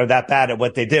stupid or that bad at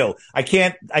what they do. I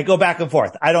go back and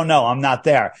forth. I don't know. I'm not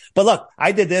there. But look,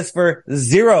 I did this for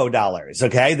 $0.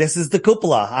 Okay. This is the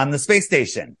cupola on the space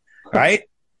station, right?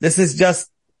 This is just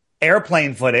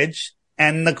airplane footage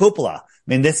and the cupola. I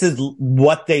mean, this is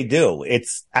what they do.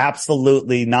 It's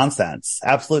absolutely nonsense.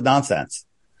 Absolute nonsense.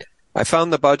 I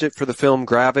found the budget for the film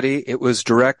Gravity. It was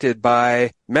directed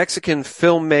by Mexican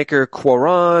filmmaker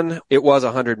Cuarón. It was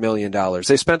 $100 million.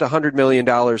 They spent $100 million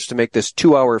to make this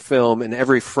 2-hour film, and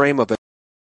every frame of it.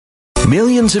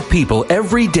 Millions of people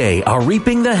every day are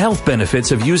reaping the health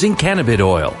benefits of using cannabis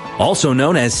oil, also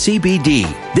known as CBD.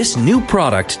 This new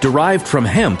product derived from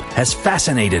hemp has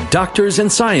fascinated doctors and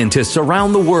scientists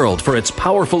around the world for its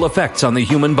powerful effects on the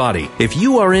human body. If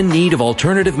you are in need of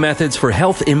alternative methods for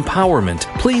health empowerment,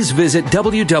 please visit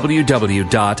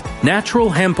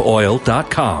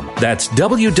www.naturalhempoil.com. That's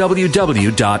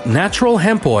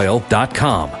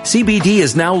www.naturalhempoil.com. CBD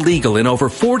is now legal in over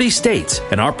 40 states,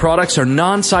 and our products are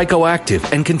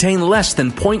non-psychoactive and contain less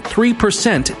than 0.3%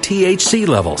 THC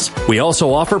levels. We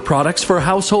also offer products for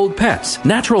household pets.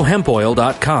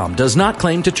 NaturalHempOil.com does not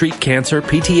claim to treat cancer,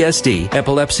 PTSD,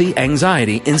 epilepsy,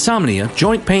 anxiety, insomnia,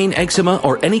 joint pain, eczema,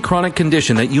 or any chronic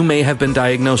condition that you may have been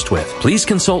diagnosed with. Please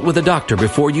consult with a doctor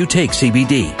before you take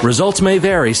CBD. Results may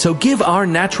vary, so give our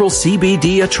natural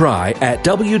CBD a try at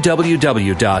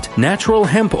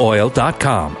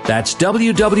www.naturalhempoil.com. That's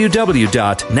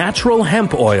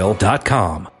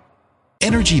www.naturalhempoil.com.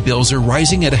 Energy bills are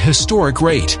rising at a historic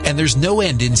rate, and there's no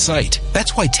end in sight.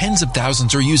 That's why tens of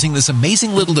thousands are using this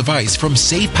amazing little device from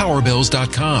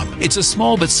SavePowerBills.com. It's a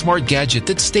small but smart gadget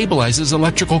that stabilizes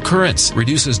electrical currents,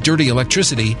 reduces dirty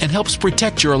electricity, and helps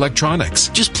protect your electronics.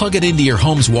 Just plug it into your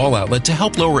home's wall outlet to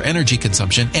help lower energy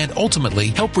consumption and ultimately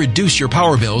help reduce your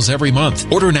power bills every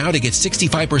month. Order now to get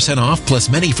 65% off plus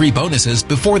many free bonuses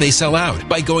before they sell out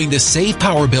by going to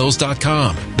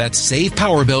SavePowerBills.com. That's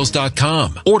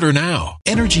SavePowerBills.com. Order now. now.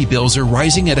 Energy bills are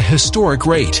rising at a historic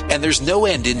rate, and there's no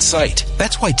end in sight.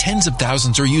 That's why tens of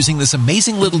thousands are using this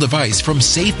amazing little device from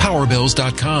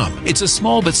SavePowerBills.com. It's a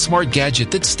small but smart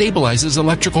gadget that stabilizes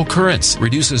electrical currents,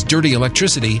 reduces dirty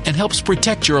electricity, and helps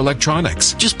protect your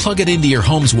electronics. Just plug it into your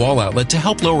home's wall outlet to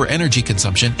help lower energy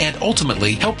consumption and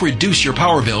ultimately help reduce your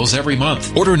power bills every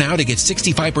month. Order now to get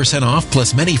 65% off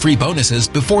plus many free bonuses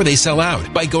before they sell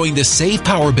out by going to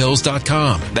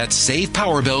SavePowerBills.com. That's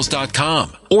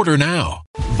SavePowerBills.com. Order now.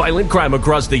 Violent crime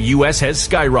across the U.S. has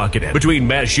skyrocketed. Between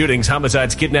mass shootings,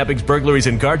 homicides, kidnappings, burglaries,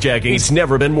 and carjackings, it's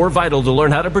never been more vital to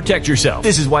learn how to protect yourself.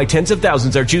 This is why tens of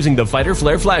thousands are choosing the Fighter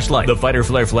Flare flashlight. The Fighter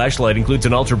Flare flashlight includes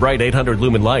an ultra-bright 800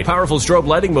 lumen light, powerful strobe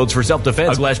lighting modes for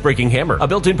self-defense, a glass-breaking hammer, a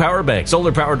built-in power bank,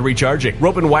 solar-powered recharging,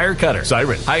 rope and wire cutter,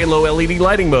 siren, high and low LED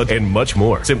lighting mode, and much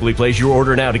more. Simply place your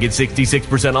order now to get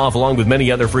 66% off along with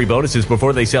many other free bonuses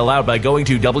before they sell out by going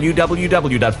to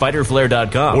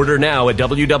www.fighterflare.com. Order now at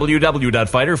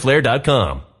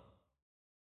www.fighterflare.com.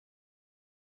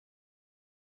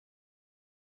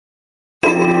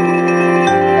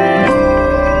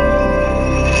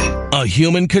 A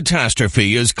human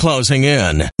catastrophe is closing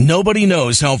in. Nobody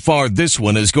knows how far this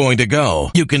one is going to go.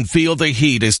 You can feel the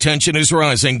heat as tension is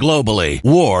rising globally.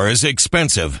 War is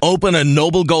expensive. Open a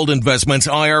Noble Gold Investments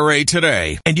IRA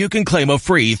today, and you can claim a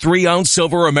free 3-ounce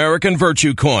silver American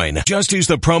Virtue coin. Just use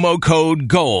the promo code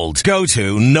GOLD. Go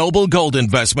to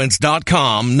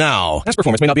noblegoldinvestments.com now. Past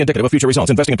performance may not be indicative of future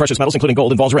results. Investing in precious metals, including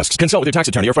gold, involves risks. Consult with your tax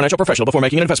attorney or financial professional before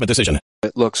making an investment decision.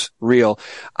 It looks real.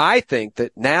 I think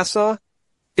that NASA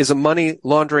is a money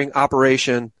laundering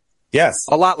operation. Yes.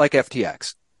 A lot like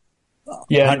FTX.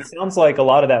 Yeah, it sounds like a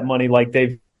lot of that money, like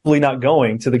they've probably not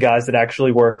going to the guys that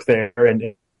actually work there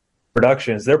and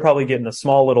productions. They're probably getting a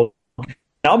small little. And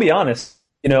I'll be honest,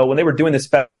 when they were doing this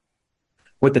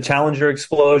with the Challenger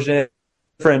explosion,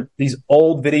 these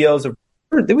old videos of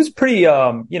it was pretty,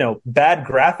 bad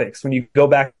graphics when you go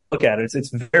back and look at it.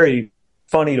 It's very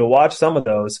funny to watch some of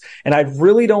those. And I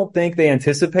really don't think they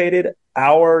anticipated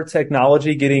our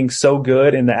technology getting so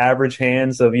good in the average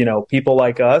hands of, people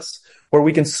like us, where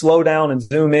we can slow down and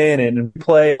zoom in and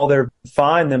play while they're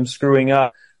fine them screwing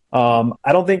up.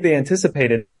 I don't think they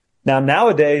anticipated. Now,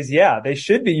 nowadays, yeah, they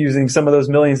should be using some of those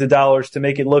millions of dollars to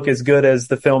make it look as good as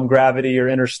the film Gravity or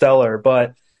Interstellar,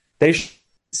 but they should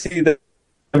see from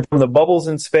the bubbles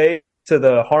in space to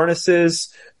the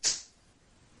harnesses.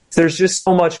 There's just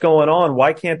so much going on.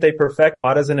 Why can't they perfect?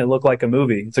 Why doesn't it look like a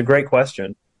movie? It's a great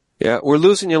question. Yeah, we're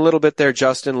losing you a little bit there,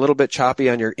 Justin, a little bit choppy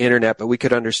on your internet, but we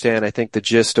could understand, I think, the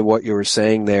gist of what you were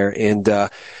saying there. And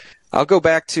I'll go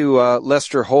back to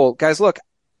Lester Holt. Guys, look,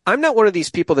 I'm not one of these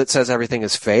people that says everything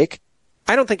is fake.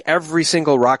 I don't think every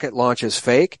single rocket launch is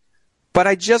fake, but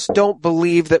I just don't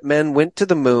believe that men went to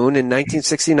the moon in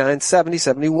 1969, 70,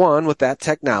 71 with that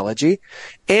technology.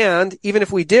 And even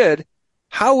if we did,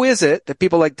 how is it that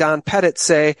people like Don Pettit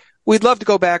say, we'd love to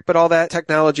go back, but all that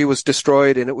technology was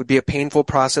destroyed and it would be a painful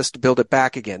process to build it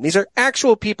back again? These are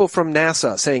actual people from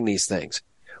NASA saying these things.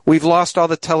 We've lost all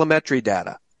the telemetry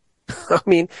data. I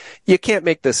mean, you can't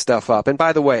make this stuff up. And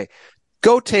by the way,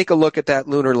 go take a look at that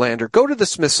lunar lander. Go to the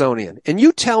Smithsonian and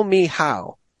you tell me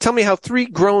how 3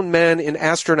 grown men in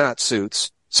astronaut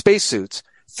suits, spacesuits,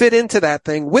 fit into that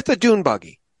thing with a dune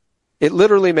buggy. It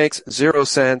literally makes 0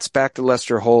 sense. Back to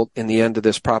Lester Holt in the end of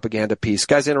this propaganda piece.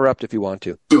 Guys, interrupt if you want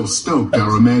to. Still stoked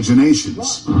our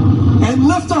imaginations. And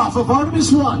liftoff of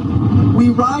Artemis 1. We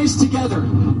rise together.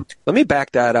 Let me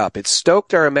back that up. It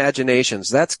stoked our imaginations.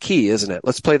 That's key, isn't it?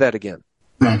 Let's play that again.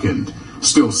 Second,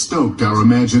 still stoked our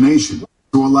imagination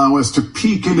to allow us to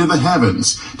peek into the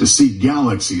heavens, to see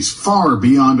galaxies far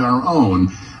beyond our own.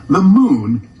 The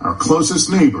moon, our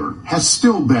closest neighbor, has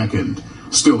still beckoned.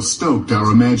 Still stoked our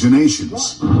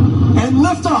imaginations. And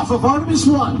liftoff of Artemis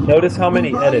 1. Notice how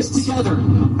many edits. Together.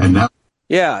 And now.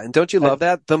 Yeah, and don't you love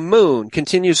that? The moon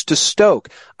continues to stoke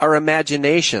our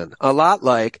imagination, a lot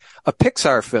like a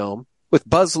Pixar film with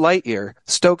Buzz Lightyear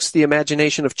stokes the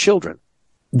imagination of children.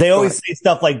 They always say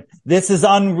stuff like, this is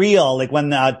unreal. Like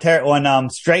when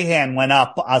Strahan went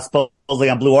up, supposedly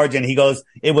on Blue Origin, he goes,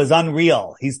 it was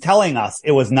unreal. He's telling us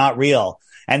it was not real.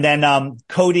 And then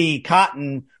Cody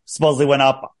Cotton supposedly went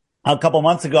up a couple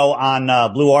months ago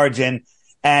on Blue Origin,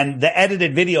 and the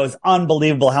edited video is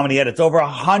unbelievable. How many edits? Over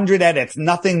 100 edits,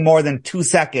 nothing more than 2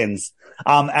 seconds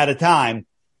at a time.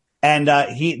 And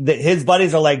his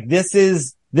buddies are like, this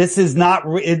is not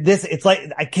this. It's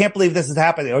like, I can't believe this is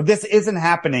happening, or this isn't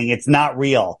happening. It's not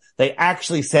real. They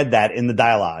actually said that in the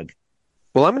dialogue.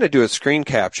 Well, I'm going to do a screen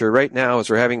capture right now as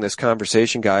we're having this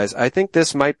conversation, guys. I think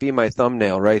this might be my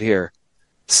thumbnail right here.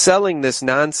 Selling this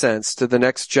nonsense to the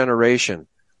next generation.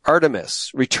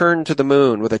 Artemis returned to the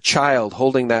moon with a child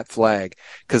holding that flag.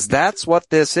 Because that's what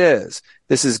this is.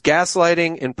 This is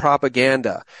gaslighting and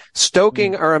propaganda,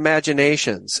 stoking our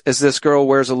imaginations as this girl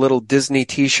wears a little Disney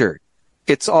t-shirt.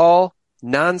 It's all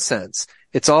nonsense.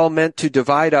 It's all meant to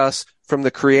divide us from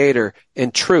the Creator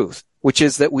and truth, which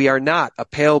is that we are not a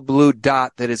pale blue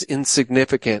dot that is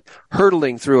insignificant,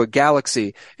 hurtling through a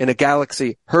galaxy, and a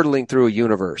galaxy hurtling through a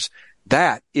universe.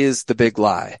 That is the big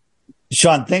lie.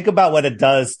 Sean, think about what it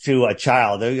does to a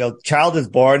child. A child is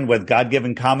born with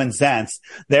God-given common sense.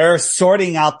 They're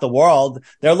sorting out the world.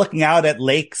 They're looking out at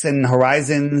lakes and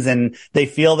horizons, and they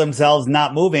feel themselves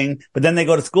not moving. But then they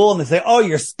go to school and they say, oh,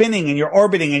 you're spinning and you're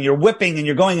orbiting and you're whipping and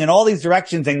you're going in all these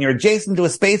directions and you're adjacent to a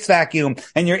space vacuum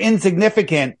and you're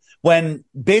insignificant, when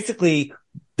basically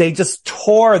they just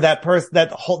tore that person,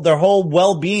 their whole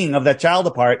well-being of that child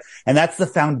apart. And that's the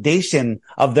foundation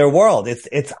of their world.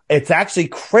 It's actually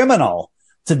criminal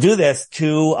to do this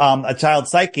to, a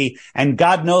child's psyche. And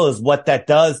God knows what that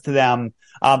does to them,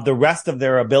 the rest of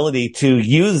their ability to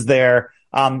use their,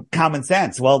 common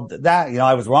sense. Well,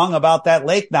 I was wrong about that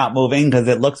lake not moving because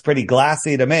it looks pretty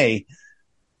glassy to me.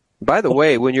 By the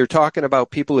way, when you're talking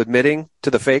about people admitting to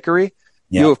the fakery,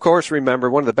 you, of course, remember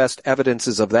one of the best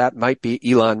evidences of that might be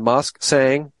Elon Musk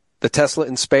saying the Tesla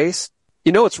in space.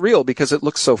 You know it's real because it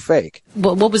looks so fake.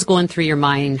 What was going through your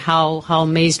mind? How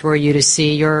amazed were you to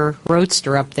see your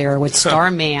roadster up there with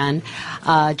Starman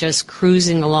just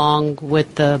cruising along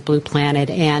with the Blue Planet?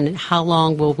 And how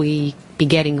long will we be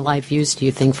getting live views, do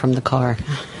you think, from the car?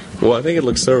 Well, I think it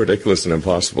looks so ridiculous and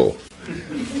impossible.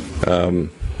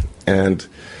 And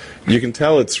you can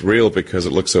tell it's real because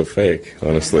it looks so fake,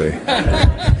 honestly.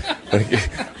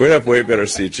 We'd have way better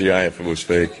CGI if it was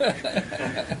fake.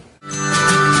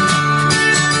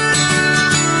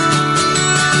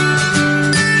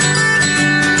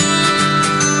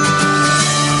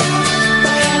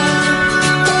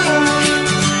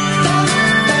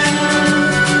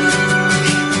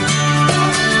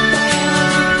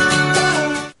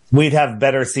 We'd have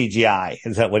better CGI.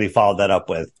 Is that what he followed that up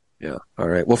with? Yeah. All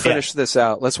right. We'll finish this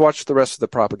out. Let's watch the rest of the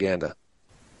propaganda.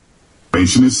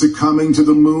 Nation is succumbing to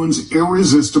the moon's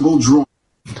irresistible draw.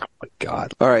 Oh my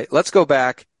God. All right. Let's go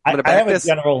back. I have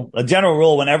a general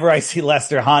rule. Whenever I see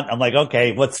Lester Hunt, I'm like,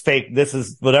 okay, what's fake? This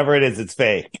is whatever it is. It's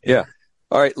fake. Yeah.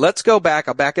 All right. Let's go back.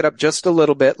 I'll back it up just a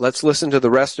little bit. Let's listen to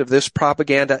the rest of this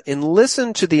propaganda and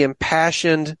listen to the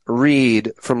impassioned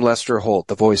read from Lester Holt,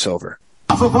 the voiceover.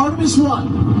 Of Artemis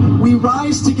 1, we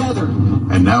rise together.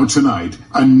 And now tonight,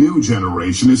 a new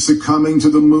generation is succumbing to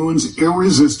the moon's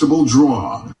irresistible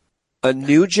draw. A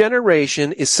new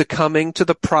generation is succumbing to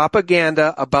the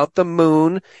propaganda about the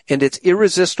moon and its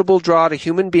irresistible draw to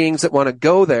human beings that want to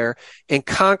go there and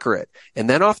conquer it, and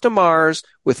then off to Mars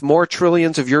with more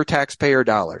trillions of your taxpayer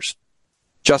dollars.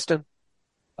 Justin?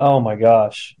 Oh, my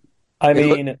gosh.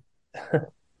 It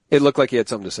looked like he had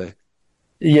something to say.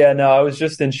 Yeah, no, I was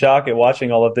just in shock at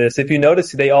watching all of this. If you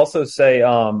notice, they also say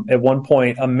at one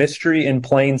point, a mystery in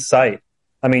plain sight.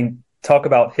 I mean, talk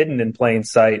about hidden in plain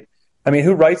sight. I mean,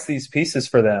 who writes these pieces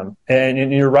for them?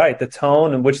 And you're right, the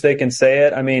tone in which they can say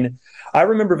it. I mean, I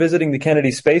remember visiting the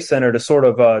Kennedy Space Center to sort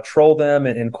of troll them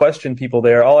and question people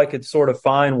there. All I could sort of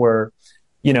find were,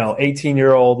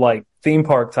 18-year-old like theme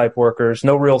park type workers,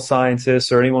 no real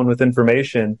scientists or anyone with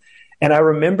information. And I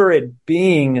remember it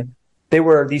being...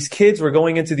 these kids were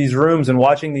going into these rooms and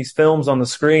watching these films on the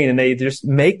screen, and they just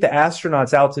make the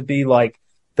astronauts out to be like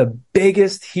the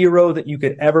biggest hero that you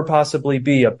could ever possibly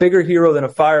be, a bigger hero than a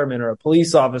fireman or a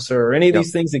police officer or any of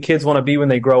these things that kids want to be when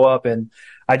they grow up. And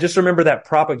I just remember that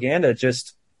propaganda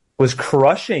just was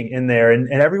crushing in there, and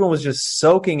everyone was just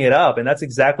soaking it up. And that's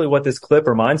exactly what this clip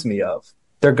reminds me of.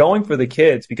 They're going for the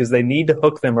kids because they need to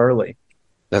hook them early.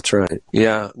 That's right.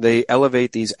 Yeah, they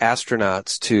elevate these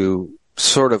astronauts to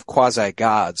sort of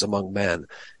quasi-gods among men.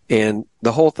 And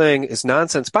the whole thing is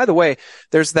nonsense. By the way,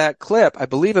 there's that clip, I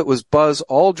believe it was Buzz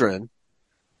Aldrin,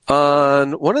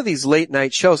 on one of these late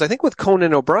night shows, I think with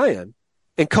Conan O'Brien.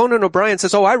 And Conan O'Brien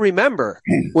says, oh, I remember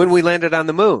when we landed on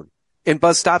the moon. And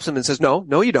Buzz stops him and says, no,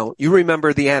 you don't. You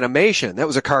remember the animation. That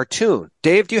was a cartoon.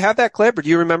 Dave, do you have that clip, or do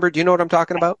you know what I'm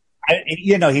talking about?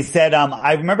 He said,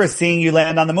 I remember seeing you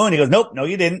land on the moon. He goes, nope, no,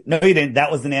 you didn't. No, you didn't.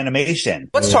 That was an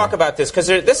animation. Let's talk about this, because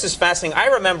this is fascinating. I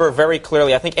remember very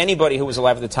clearly, I think anybody who was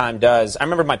alive at the time does. I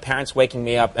remember my parents waking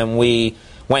me up, and we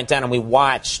went down and we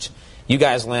watched you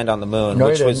guys land on the moon. No,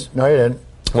 you didn't.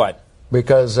 What?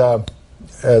 Because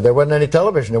there wasn't any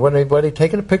television. There wasn't anybody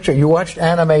taking a picture. You watched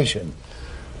animation.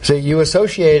 See, you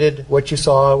associated what you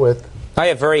saw with I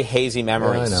have very hazy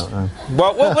memories. Yeah, I know.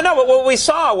 But what we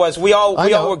saw was we all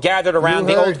were gathered around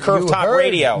the old curved top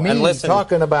radio and listened.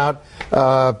 Talking about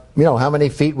how many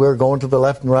feet we were going to the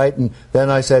left and right, and then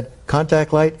I said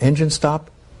contact light, engine stop.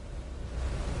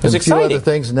 It was exciting. A few other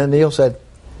things, and then Neil said,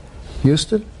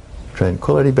 "Houston,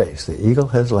 Tranquility Base. The Eagle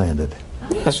has landed."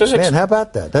 Man, how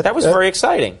about that? That was very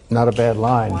exciting. Not a bad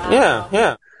line.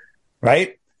 Yeah.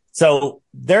 Right? So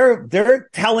they're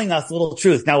telling us little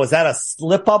truth. Now, was that a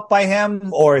slip up by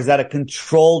him, or is that a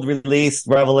controlled release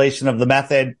revelation of the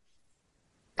method?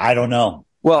 I don't know.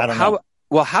 How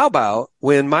about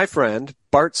when my friend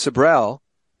Bart Sibrel,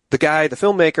 the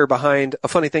filmmaker behind A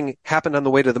Funny Thing Happened on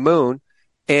the Way to the Moon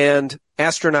and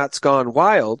Astronauts Gone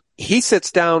Wild, he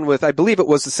sits down with, I believe it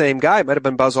was the same guy, it might have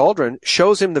been Buzz Aldrin,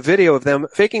 shows him the video of them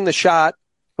faking the shot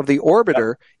of the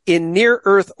orbiter in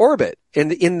near-Earth orbit.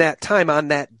 And in that time, on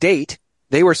that date,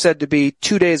 they were said to be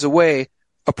 2 days away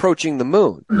approaching the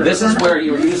moon. This is where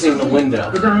you're using the window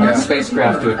of the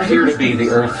spacecraft to appear to be the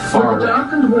Earth far away.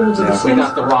 We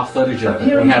got the raw footage of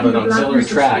it. We have an auxiliary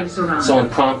track, so I'm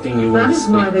prompting you when to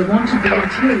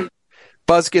speak.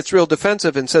 Buzz gets real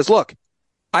defensive and says, look,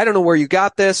 I don't know where you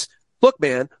got this. Look,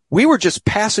 man, we were just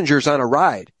passengers on a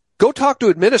ride. Go talk to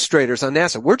administrators on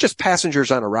NASA. We're just passengers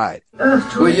on a ride.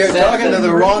 Well, you're talking to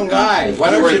the wrong guy.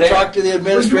 Why don't you talk to the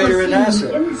administrator at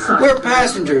NASA? We're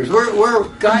passengers. We're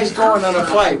guys going on a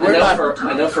flight.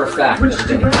 I know for a fact this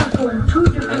didn't happen.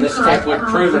 And this tape would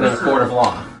prove it in a court of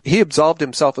law. He absolved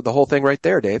himself of the whole thing right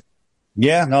there, Dave.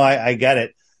 Yeah, no, I get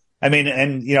it. I mean,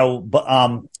 and,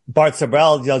 Bart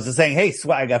Sibrel, just saying, hey,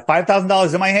 I got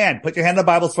 $5,000 in my hand. Put your hand on the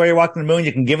Bible, swear you're walking the moon.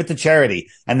 You can give it to charity.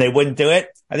 And they wouldn't do it.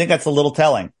 I think that's a little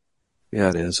telling. Yeah,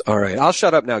 it is. All right. I'll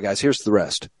shut up now, guys. Here's the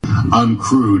rest.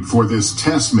 Uncrewed for this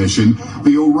test mission,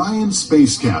 the Orion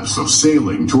space capsule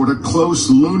sailing toward a close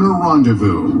lunar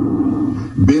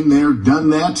rendezvous. Been there, done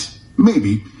that?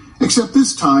 Maybe. Except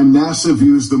this time, NASA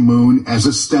views the moon as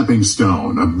a stepping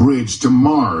stone, a bridge to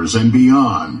Mars and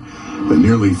beyond. The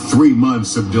nearly 3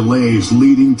 months of delays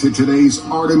leading to today's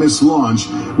Artemis launch,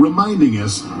 reminding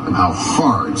us of how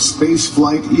hard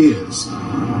spaceflight is.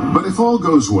 But if all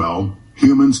goes well,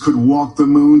 humans could walk the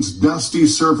moon's dusty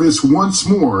surface once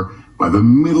more by the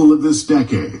middle of this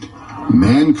decade.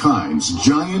 Mankind's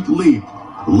giant leap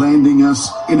landing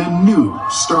us in a new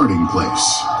starting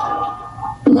place.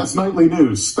 And that's Nightly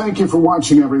News. Thank you for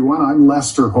watching, everyone. I'm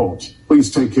Lester Holt.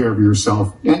 Please take care of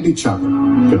yourself and each other.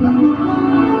 Good night.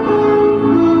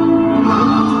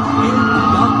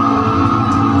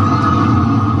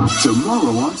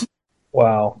 Tomorrow on...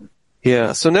 Wow.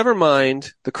 Yeah, so never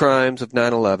mind the crimes of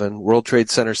 9/11, World Trade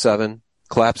Center 7,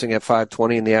 collapsing at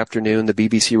 5:20 in the afternoon, the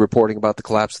BBC reporting about the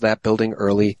collapse of that building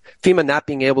early, FEMA not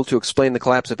being able to explain the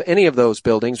collapse of any of those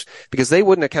buildings because they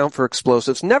wouldn't account for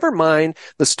explosives. Never mind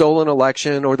the stolen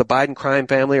election or the Biden crime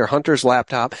family or Hunter's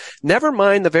laptop. Never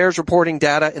mind the VAERS reporting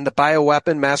data and the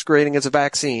bioweapon masquerading as a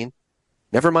vaccine.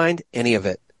 Never mind any of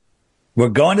it. We're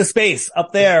going to space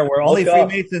up there where only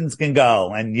Freemasons can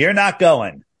go, and you're not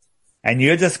going. And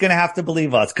you're just going to have to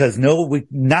believe us because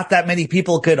not that many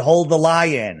people could hold the lie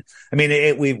in. I mean,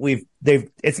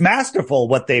 it's masterful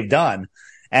what they've done.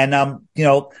 And,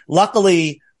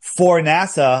 luckily for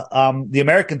NASA, the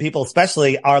American people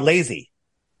especially are lazy,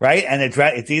 right? And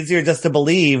it's easier just to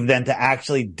believe than to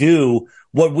actually do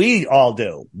what we all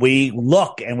do. We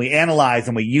look and we analyze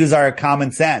and we use our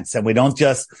common sense and we don't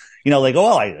just,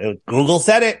 Google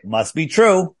said it, must be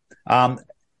true.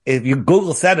 If you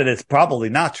Google said it, it's probably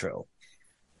not true.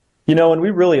 And we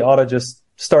really ought to just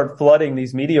start flooding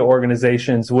these media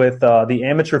organizations with the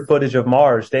amateur footage of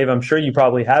Mars. Dave, I'm sure you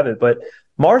probably have it, but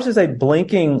Mars is a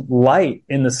blinking light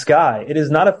in the sky. It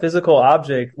is not a physical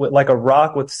object like a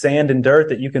rock with sand and dirt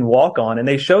that you can walk on. And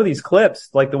they show these clips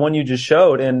like the one you just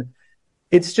showed. And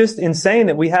it's just insane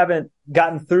that we haven't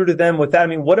gotten through to them with that. I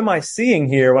mean, what am I seeing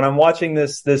here when I'm watching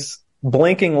this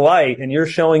blinking light and you're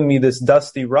showing me this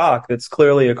dusty rock that's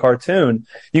clearly a cartoon?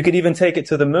 You could even take it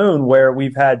to the moon where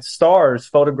we've had stars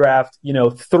photographed,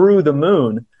 through the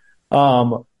moon.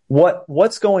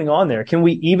 What's going on there? Can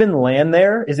we even land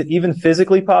there? Is it even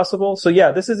physically possible? So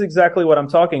yeah, this is exactly what I'm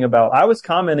talking about. I was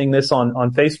commenting this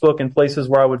on Facebook and places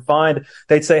where I would find,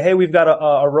 they'd say, hey, we've got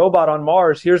a robot on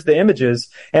Mars. Here's the images.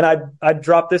 And I'd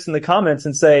drop this in the comments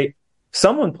and say,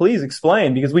 someone please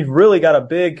explain, because we've really got a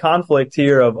big conflict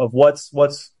here of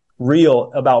what's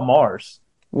real about Mars.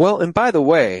 Well, and by the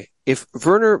way, if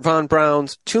Wernher von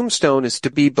Braun's tombstone is to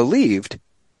be believed,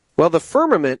 well, the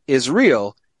firmament is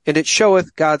real, and it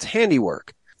showeth God's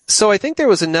handiwork. So I think there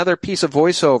was another piece of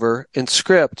voiceover and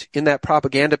script in that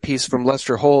propaganda piece from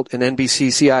Lester Holt and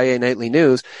NBC CIA Nightly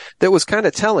News that was kind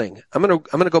of telling. I'm going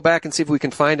to go back and see if we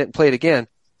can find it and play it again.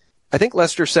 I think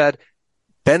Lester said,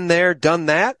 been there, done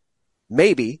that?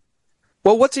 Maybe.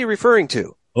 Well, what's he referring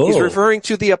to? Oh. He's referring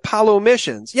to the Apollo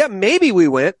missions. Yeah, maybe we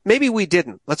went. Maybe we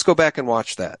didn't. Let's go back and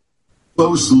watch that.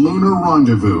 Close lunar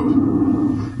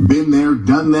rendezvous. Been there,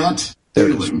 done that?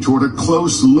 Sailing toward a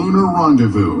close lunar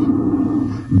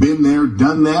rendezvous. Been there,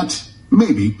 done that?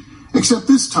 Maybe. Except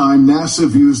this time, NASA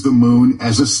views the moon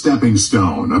as a stepping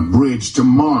stone, a bridge to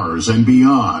Mars and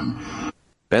beyond.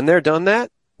 Been there, done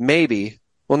that? Maybe.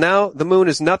 Well, now the moon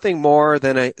is nothing more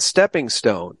than a stepping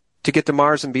stone to get to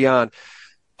Mars and beyond.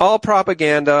 All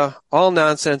propaganda, all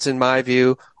nonsense in my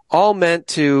view, all meant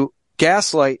to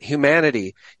gaslight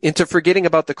humanity into forgetting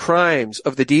about the crimes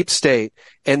of the deep state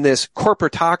and this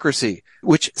corporatocracy,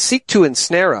 which seek to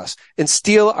ensnare us and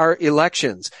steal our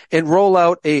elections and roll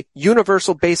out a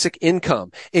universal basic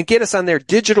income and get us on their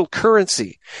digital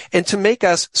currency and to make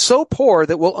us so poor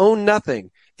that we'll own nothing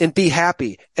and be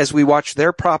happy as we watch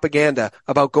their propaganda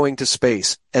about going to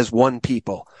space as one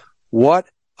people. What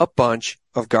a bunch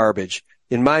of garbage.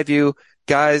 In my view,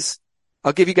 guys,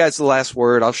 I'll give you guys the last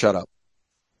word. I'll shut up.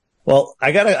 Well,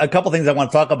 I got a couple things I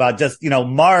want to talk about. Just,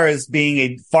 Mars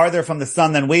being farther from the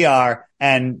sun than we are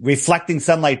and reflecting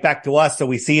sunlight back to us so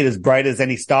we see it as bright as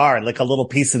any star, like a little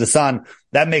piece of the sun.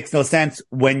 That makes no sense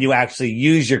when you actually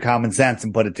use your common sense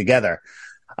and put it together.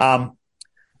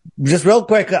 Just real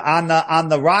quick on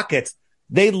the rockets,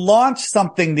 they launched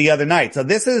something the other night. So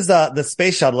this is the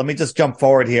space shuttle. Let me just jump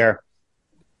forward here.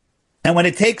 And when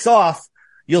it takes off,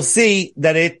 you'll see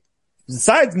that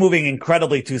besides moving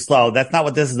incredibly too slow, that's not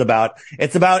what this is about.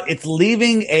 It's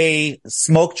leaving a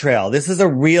smoke trail. This is a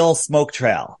real smoke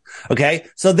trail. Okay.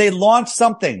 So they launched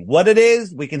something. What it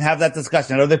is, we can have that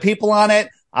discussion. Are there people on it?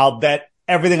 I'll bet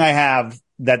everything I have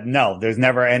that no, there's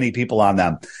never any people on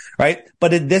them. Right.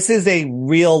 But this is a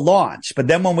real launch. But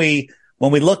then when we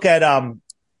look at,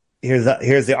 here's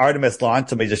the Artemis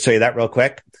launch. Let me just show you that real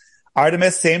quick.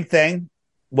 Artemis, same thing.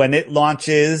 When it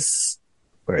launches,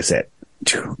 where is it?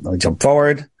 Let me jump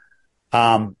forward.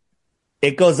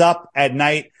 It goes up at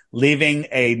night, leaving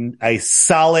a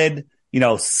solid,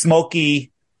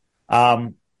 smoky,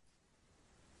 line.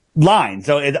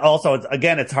 So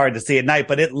it's hard to see at night,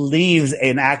 but it leaves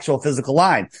an actual physical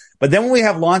line. But then when we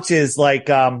have launches like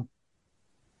Jeff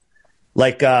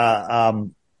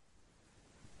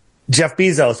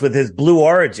Bezos with his Blue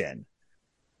Origin.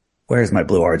 Where's my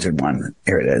Blue Origin one?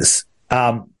 Here it is.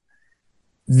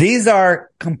 These are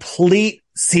complete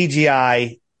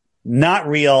CGI, not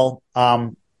real,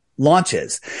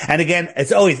 launches. And again,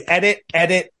 it's always edit.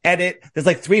 There's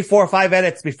like 3, 4, 5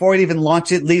 edits before it even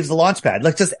leaves the launch pad.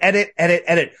 Let's just edit.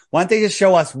 Why don't they just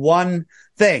show us one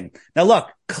thing? Now look,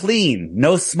 clean,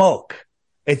 no smoke.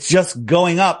 It's just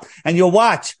going up and you'll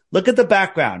watch. Look at the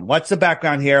background. What's the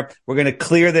background here? We're going to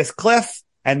clear this cliff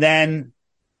and then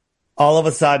all of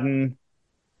a sudden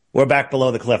we're back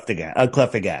below the cliff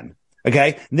again.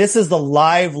 Okay. This is the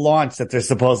live launch that they're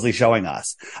supposedly showing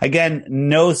us. Again,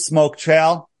 no smoke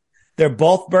trail. They're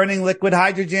both burning liquid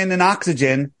hydrogen and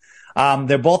oxygen.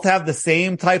 They both have the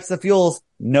same types of fuels.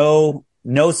 No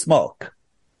smoke.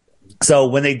 So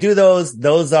when they do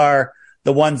those are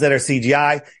the ones that are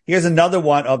CGI. Here's another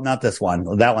one. Oh, not this one.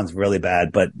 Well, that one's really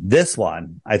bad, but this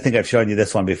one, I think I've shown you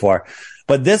this one before,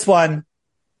 but this one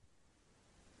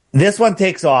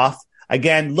takes off.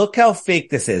 Again, look how fake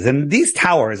this is. And these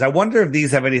towers, I wonder if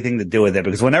these have anything to do with it,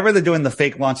 because whenever they're doing the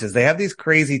fake launches, they have these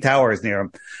crazy towers near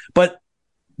them. But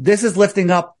this is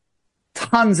lifting up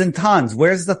tons and tons.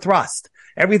 Where's the thrust?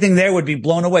 Everything there would be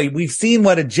blown away. We've seen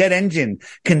what a jet engine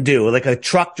can do. Like a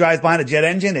truck drives behind a jet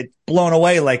engine, it's blown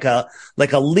away like a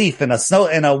leaf in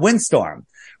a windstorm,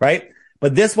 right?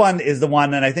 But this one is the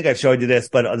one, and I think I've showed you this,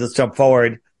 but I'll just jump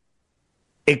forward.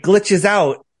 It glitches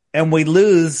out and we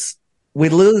lose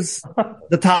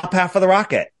the top half of the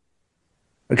rocket.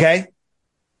 Okay.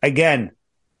 Again,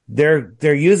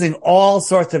 they're using all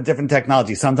sorts of different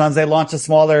technology. Sometimes they launch a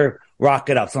smaller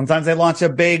rocket up. Sometimes they launch a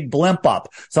big blimp up.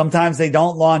 Sometimes they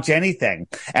don't launch anything.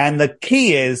 And the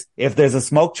key is if there's a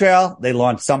smoke trail, they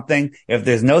launch something. If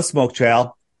there's no smoke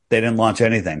trail, they didn't launch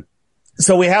anything.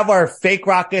 So we have our fake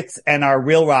rockets and our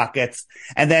real rockets.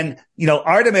 And then,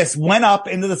 Artemis went up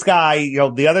into the sky,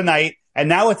 the other night. And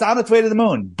now it's on its way to the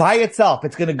moon by itself.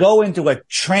 It's going to go into a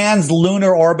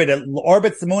translunar orbit. It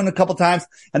orbits the moon a couple times,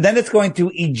 and then it's going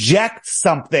to eject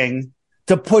something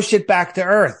to push it back to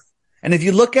Earth. And if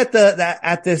you look at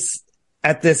this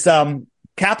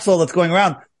capsule that's going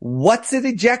around, what's it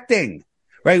ejecting?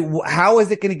 Right? How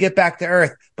is it going to get back to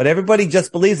Earth? But everybody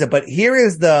just believes it. But here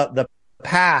is the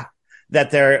path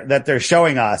that they're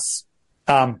showing us.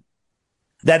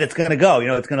 that it's going to go.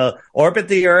 It's going to orbit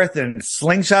the Earth and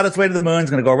slingshot its way to the moon.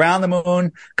 It's going to go around the moon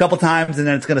a couple times, and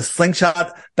then it's going to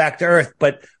slingshot back to Earth.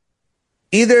 But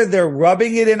either they're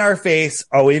rubbing it in our face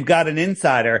or we've got an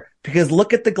insider, because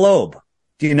look at the globe.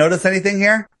 Do you notice anything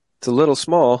here? It's a little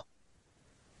small.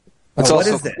 It's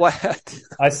also flat.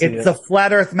 It's a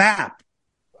flat Earth map.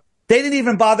 They didn't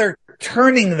even bother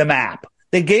turning the map.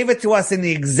 They gave it to us in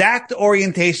the exact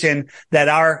orientation that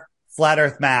our flat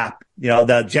Earth map,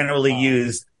 the generally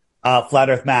used flat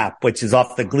Earth map, which is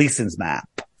off the Gleason's map.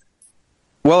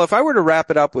 Well, if I were to wrap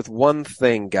it up with one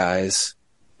thing, guys,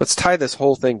 let's tie this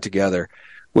whole thing together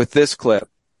with this clip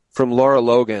from Laura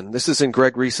Logan. This is in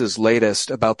Greg Reese's latest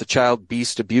about the child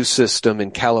beast abuse system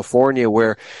in California,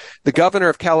 where the governor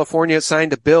of California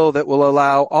signed a bill that will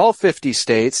allow all 50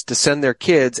 states to send their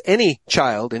kids, any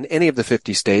child in any of the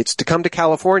 50 states, to come to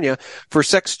California for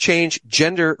sex change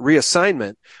gender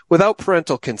reassignment without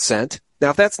parental consent.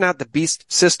 Now, if that's not the beast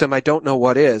system, I don't know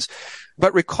what is.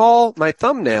 But recall my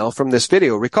thumbnail from this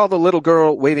video. Recall the little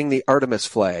girl waving the Artemis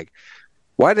flag.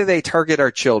 Why do they target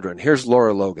our children? Here's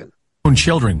Laura Logan.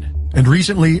 Children. And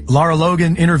recently, Laura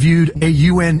Logan interviewed a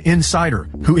UN insider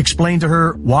who explained to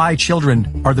her why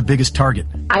children are the biggest target.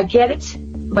 I get it,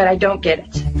 but I don't get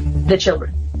it. The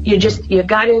children. You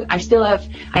got to,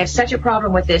 I have such a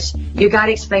problem with this. You got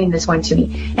to explain this one to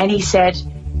me. And he said,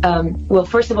 well,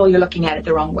 first of all, you're looking at it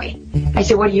the wrong way. I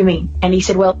said, what do you mean? And he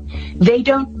said, well, they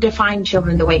don't define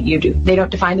children the way you do. They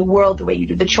don't define the world the way you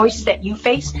do. The choices that you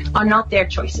face are not their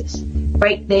choices,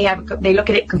 right? They look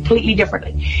at it completely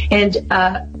differently.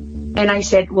 And I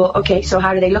said, well, okay, so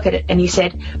how do they look at it? And he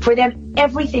said, for them,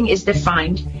 everything is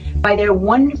defined by their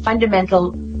one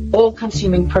fundamental,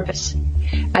 all-consuming purpose.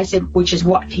 I said, which is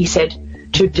what? He said,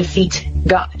 to defeat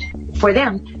God. For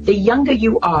them, the younger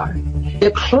you are,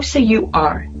 the closer you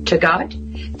are to God,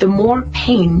 the more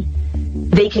pain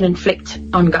they can inflict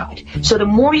on God. So the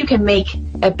more you can make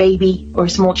a baby or a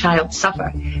small child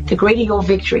suffer, the greater your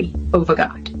victory over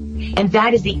God. And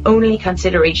that is the only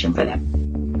consideration for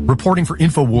them. Reporting for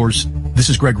InfoWars, this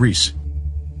is Greg Reese.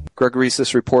 Greg Reese,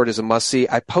 this report is a must-see.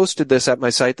 I posted this at my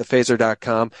site,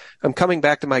 thephaser.com. I'm coming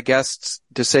back to my guests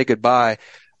to say goodbye.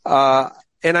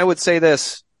 And I would say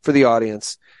this for the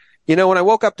audience. When I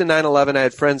woke up to 9/11, I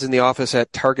had friends in the office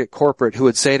at Target Corporate who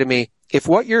would say to me, if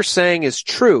what you're saying is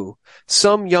true,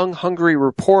 some young, hungry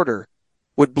reporter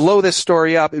would blow this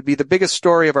story up. It would be the biggest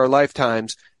story of our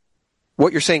lifetimes.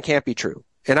 What you're saying can't be true.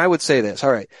 And I would say this,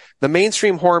 all right, the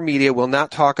mainstream horror media will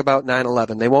not talk about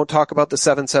 9/11. They won't talk about the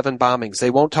 7/7 bombings.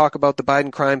 They won't talk about the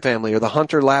Biden crime family or the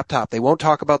Hunter laptop. They won't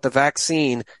talk about the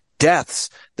vaccine deaths,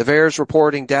 the VAERS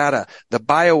reporting data, the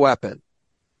bioweapon.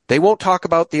 They won't talk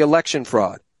about the election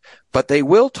fraud. But they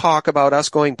will talk about us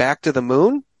going back to the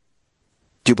moon.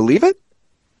 Do you believe it?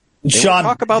 They won't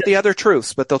talk about the other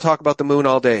truths, but they'll talk about the moon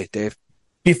all day, Dave.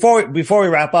 Before we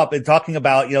wrap up and talking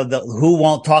about, who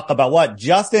won't talk about what,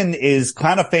 Justin is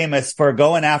kind of famous for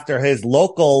going after his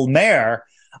local mayor.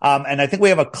 And I think we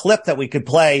have a clip that we could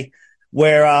play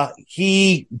where,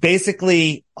 he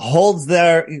basically puts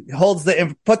their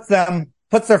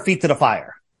feet to the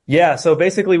fire. Yeah, so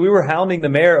basically we were hounding the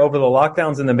mayor over the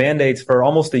lockdowns and the mandates for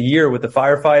almost a year with the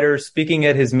firefighters, speaking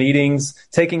at his meetings,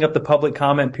 taking up the public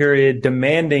comment period,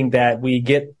 demanding that we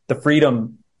get the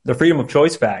freedom of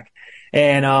choice back.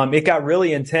 And it got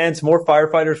really intense. More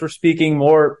firefighters were speaking,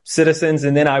 more citizens,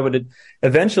 and then I would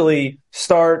eventually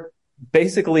start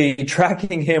basically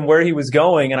tracking him where he was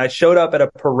going. And I showed up at a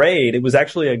parade. It was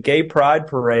actually a gay pride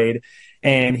parade.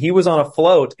 And he was on a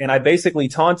float, and I basically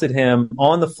taunted him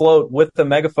on the float with the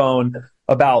megaphone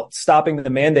about stopping the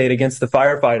mandate against the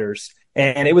firefighters.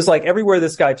 And it was like everywhere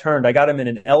this guy turned, I got him in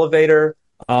an elevator.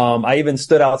 I even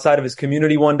stood outside of his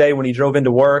community one day when he drove into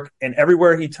work, and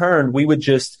everywhere he turned, we would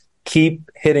just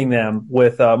keep hitting them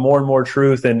with more and more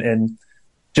truth and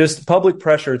just public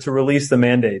pressure to release the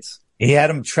mandates. He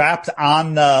had him trapped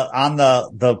on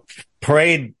the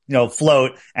parade,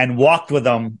 float, and walked with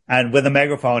them and with a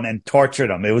megaphone and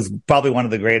tortured them. It was probably one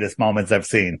of the greatest moments I've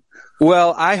seen.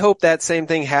 Well, I hope that same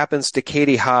thing happens to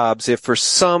Katie Hobbs if for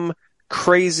some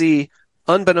crazy,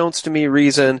 unbeknownst to me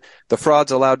reason, the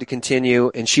fraud's allowed to continue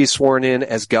and she's sworn in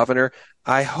as governor.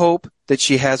 I hope that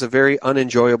she has a very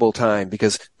unenjoyable time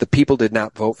because the people did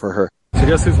not vote for her. So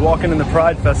guess who's walking in the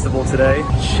Pride Festival today?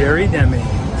 Jerry Demings.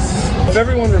 If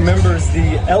everyone remembers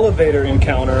the elevator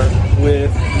encounter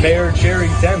with Mayor Jerry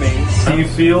Demings, do you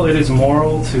feel it is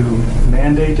moral to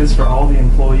mandate this for all the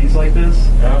employees like this?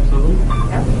 Absolutely.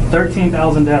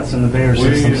 13,000 deaths in the VAERS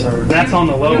system, sir. That's on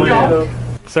the low end.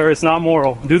 Sir, it's not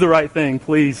moral. Do the right thing,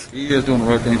 please. He is doing the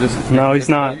right thing. No, he's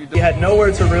not. He had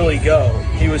nowhere to really go.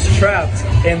 He was trapped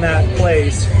in that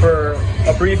place for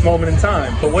a brief moment in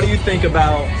time. But what do you think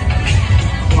about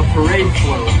a parade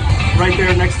float right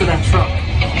there next to that truck?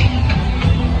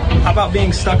 How about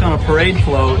being stuck on a parade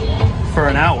float for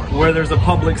an hour where there's a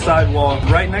public sidewalk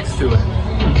right next to it?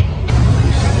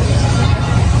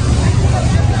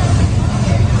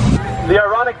 The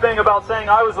ironic thing about saying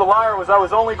I was the liar was I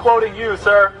was only quoting you,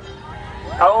 sir.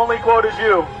 I only quoted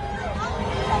you.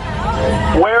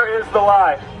 Where is the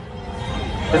lie?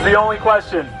 Is the only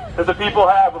question that the people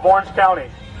have of Orange County.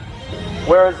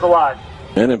 Where is the lie?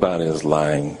 Anybody is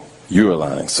lying. You are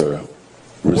lying, sir.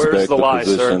 Respect Where's the lie,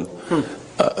 position.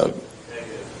 sir?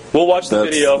 We'll watch the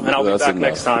video, and I'll be back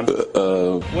next time.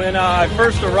 When I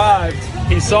first arrived,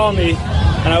 he saw me,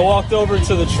 and I walked over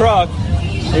to the truck.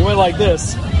 He went like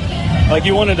this. Like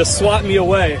he wanted to swat me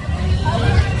away.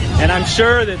 And I'm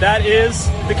sure that that is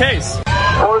the case.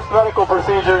 Forced medical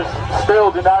procedures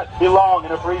still do not belong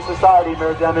in a free society,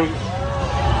 Mayor Demings.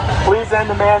 Please end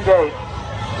the mandate.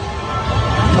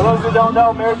 For those who don't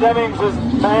know, Mayor Demings is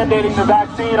mandating the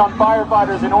vaccine on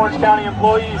firefighters and Orange County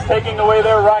employees, taking away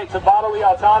their right to bodily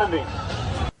autonomy.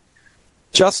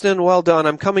 Justin, well done.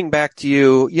 I'm coming back to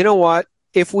you. You know what?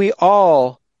 If we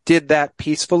all did that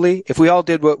peacefully, if we all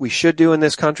did what we should do in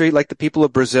this country, like the people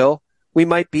of Brazil, we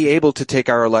might be able to take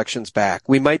our elections back.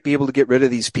 We might be able to get rid of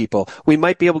these people. We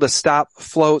might be able to stop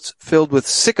floats filled with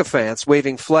sycophants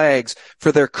waving flags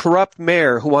for their corrupt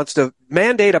mayor who wants to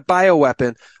mandate a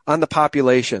bioweapon on the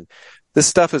population. This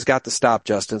stuff has got to stop,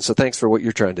 Justin, so thanks for what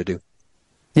you're trying to do.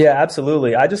 Yeah,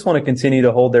 absolutely. I just want to continue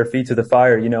to hold their feet to the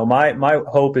fire. You know, my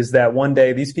hope is that one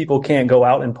day these people can't go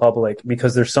out in public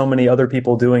because there's so many other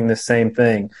people doing the same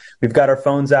thing. We've got our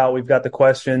phones out. We've got the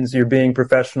questions. You're being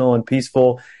professional and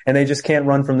peaceful, and they just can't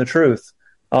run from the truth.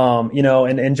 You know,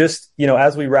 and just, you know,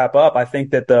 as we wrap up, I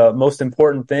think that the most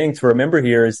important thing to remember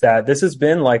here is that this has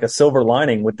been like a silver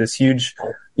lining with this huge,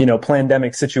 you know,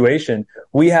 pandemic situation.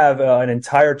 We have an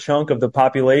entire chunk of the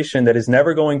population that is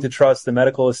never going to trust the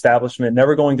medical establishment,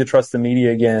 never going to trust the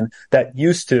media again, that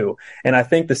used to. And I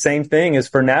think the same thing is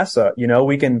for NASA. You know,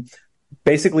 we can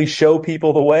basically show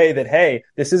people the way that, hey,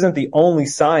 this isn't the only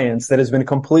science that has been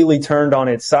completely turned on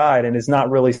its side and is not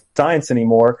really science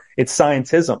anymore. It's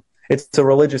scientism. It's a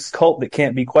religious cult that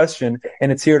can't be questioned,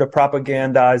 and it's here to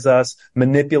propagandize us,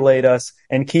 manipulate us,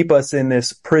 and keep us in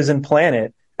this prison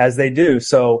planet as they do.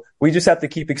 So we just have to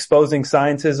keep exposing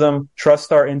scientism,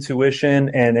 trust our intuition,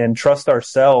 and trust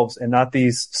ourselves and not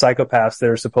these psychopaths that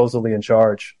are supposedly in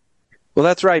charge. Well,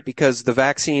 that's right, because the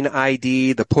vaccine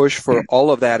ID, the push for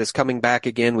all of that is coming back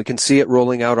again. We can see it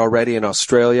rolling out already in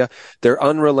Australia. They're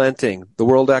unrelenting. The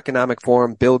World Economic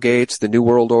Forum, Bill Gates, the New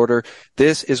World Order,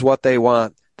 this is what they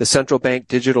want. The central bank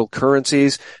digital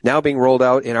currencies now being rolled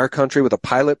out in our country with a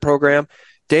pilot program.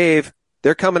 Dave,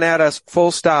 they're coming at us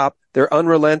full stop. They're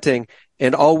unrelenting.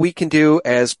 And all we can do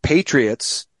as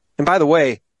patriots, and by the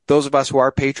way, those of us who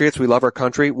are patriots, we love our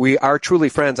country. We are truly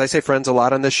friends. I say friends a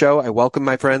lot on this show. I welcome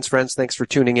my friends. Friends, thanks for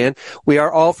tuning in. We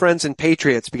are all friends and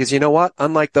patriots because you know what?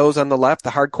 Unlike those on the left, the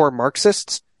hardcore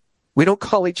Marxists, we don't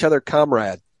call each other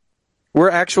comrade. We're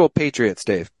actual patriots,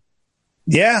 Dave.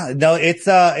 Yeah, no, it's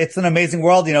an amazing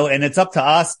world, you know, and it's up to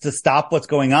us to stop what's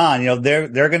going on. You know,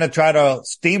 they're going to try to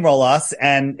steamroll us.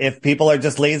 And if people are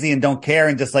just lazy and don't care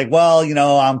and just like, well, you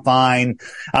know, I'm fine,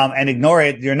 and ignore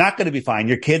it, you're not going to be fine.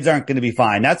 Your kids aren't going to be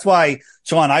fine. That's why,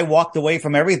 Sean, I walked away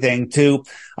from everything to,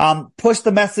 push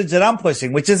the message that I'm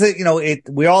pushing, which is, you know,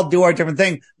 we all do our different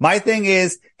thing. My thing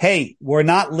is, hey, we're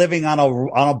not living on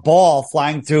a ball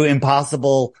flying through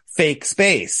impossible fake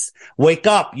space. Wake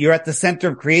up. You're at the center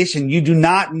of creation. You do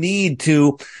not need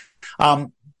to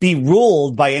be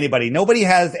ruled by anybody. Nobody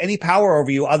has any power over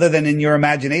you other than in your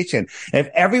imagination. If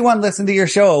everyone listened to your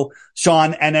show,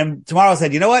 Sean, and then tomorrow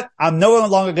said, you know what? I'm no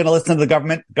longer going to listen to the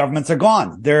government. Governments are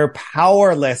gone. They're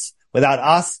powerless without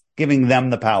us giving them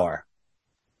the power.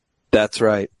 That's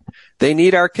right. They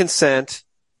need our consent.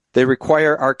 They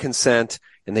require our consent.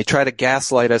 And they try to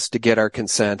gaslight us to get our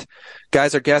consent.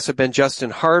 Guys, our guests have been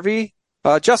Justin Harvey.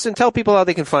 Justin, tell people how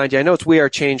they can find you. I know it's We Are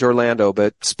Change Orlando,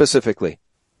 but specifically.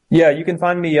 Yeah, you can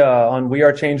find me on We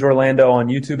Are Change Orlando on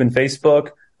YouTube and Facebook.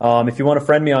 If you want to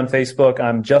friend me on Facebook,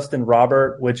 I'm Justin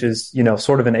Robert, which is, you know,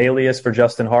 sort of an alias for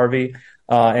Justin Harvey.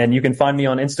 And you can find me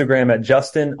on Instagram at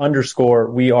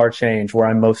Justin_We Are Change, where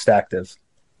I'm most active.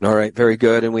 All right, very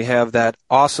good. And we have that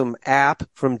awesome app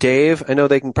from Dave. I know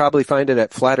they can probably find it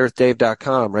at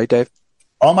flatearthdave.com, right, Dave?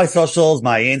 All my socials,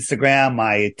 my Instagram,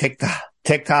 my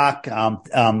TikTok,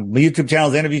 YouTube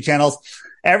channels, interview channels,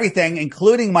 everything,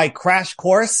 including my crash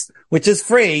course, which is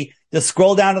free. just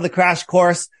scroll down to the crash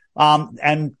course,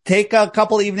 and take a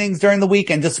couple evenings during the week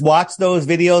and just watch those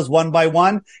videos one by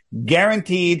one.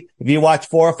 Guaranteed, if you watch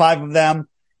 4 or 5 of them,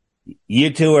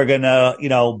 you too are going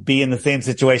to, be in the same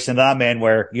situation that I'm in,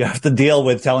 where you have to deal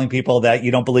with telling people that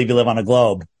you don't believe you live on a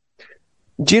globe.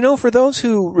 Do you know, for those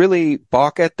who really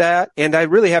balk at that, and I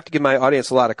really have to give my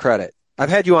audience a lot of credit. I've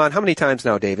had you on how many times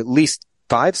now, Dave? At least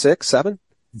 5, 6, 7?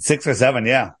 6 or 7,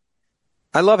 yeah.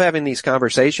 I love having these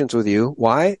conversations with you.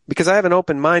 Why? Because I have an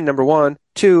open mind, number 1.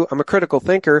 2, I'm a critical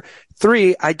thinker.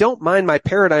 3, I don't mind my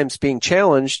paradigms being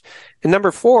challenged. And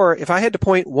number 4, if I had to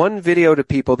point one video to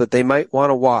people that they might want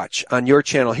to watch on your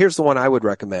channel, here's the one I would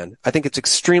recommend. I think it's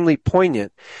extremely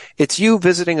poignant. It's you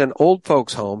visiting an old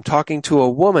folks home, talking to a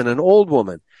woman, an old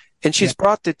woman, and she's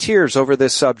brought to tears over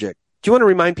this subject. Do you want to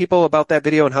remind people about that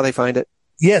video and how they find it?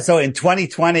 Yeah, so in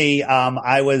 2020,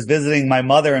 I was visiting my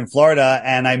mother in Florida,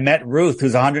 and I met Ruth,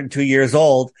 who's 102 years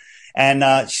old. And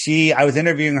I was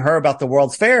interviewing her about the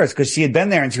World's Fairs, because she had been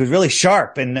there and she was really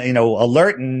sharp and,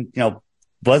 alert and,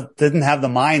 didn't have the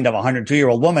mind of a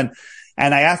 102-year-old woman.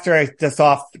 And I asked her just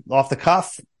off the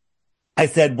cuff, I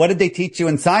said, what did they teach you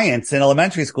in science in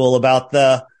elementary school about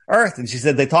the Earth? And she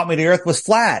said, they taught me the Earth was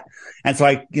flat. And so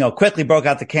I, quickly broke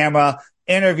out the camera,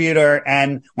 interviewed her,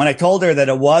 and when I told her that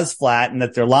it was flat and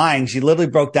that they're lying, she literally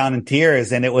broke down in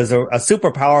tears, and it was a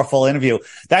super powerful interview.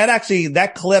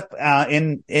 That clip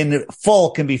in full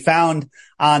can be found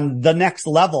on The Next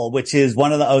Level, which is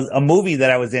a movie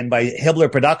that I was in by Hibbler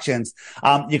Productions.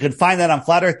 You can find that on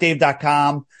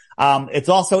flatearthdave.com. It's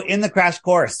also in the crash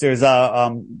course. There's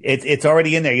it's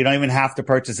already in there. You don't even have to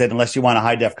purchase it unless you want a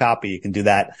high def copy. You can do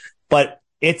that. But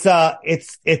it's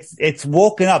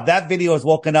woken up. That video has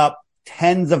woken up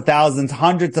tens of thousands,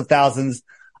 hundreds of thousands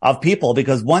of people,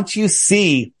 because once you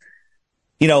see,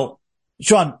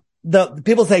 Sean, the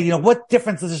people say, what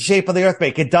difference does the shape of the Earth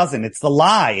make? It doesn't. It's the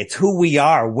lie. It's who we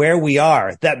are, where we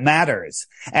are, that matters.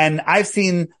 And I've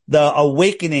seen the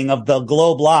awakening of the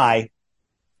globe lie,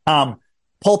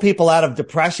 pull people out of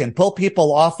depression, pull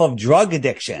people off of drug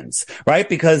addictions, right?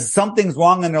 Because something's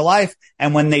wrong in their life.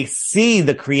 And when they see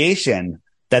the creation,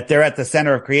 that they're at the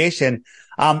center of creation,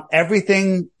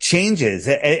 everything changes.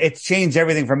 It's changed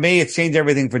everything for me. It's changed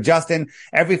everything for Justin.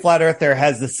 Every flat earther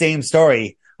has the same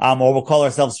story, or we'll call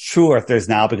ourselves true earthers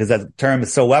now, because that term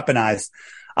is so weaponized,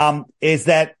 is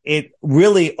that it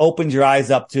really opens your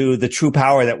eyes up to the true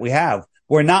power that we have.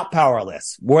 We're not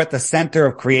powerless. We're at the center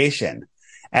of creation.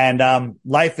 And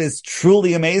life is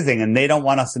truly amazing, and they don't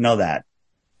want us to know that.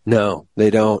 No,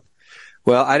 they don't.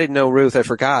 Well, I didn't know Ruth. I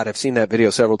forgot. I've seen that video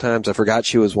several times. I forgot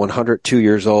she was 102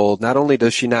 years old. Not only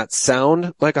does she not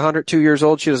sound like 102 years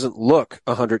old, she doesn't look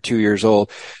 102 years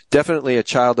old. Definitely a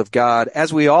child of God,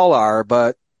 as we all are.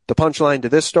 But the punchline to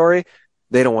this story,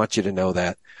 they don't want you to know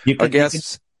that. Our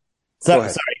guests.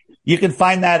 Sorry. You can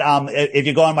find that if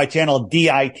you go on my channel,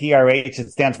 DITRH.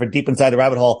 It stands for Deep Inside the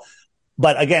Rabbit Hole.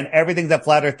 But again, everything's at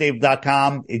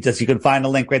flatearthdave.com. You can find a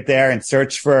link right there and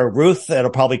search for Ruth. It'll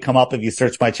probably come up if you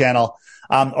search my channel.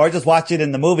 Or just watch it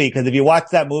in the movie, because if you watch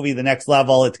that movie, The Next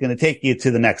Level, it's going to take you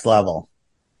to the next level.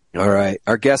 All right.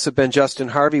 Our guests have been Justin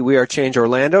Harvey. We are Change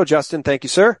Orlando. Justin, thank you,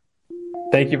 sir.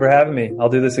 Thank you for having me. I'll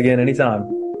do this again anytime.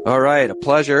 All right. A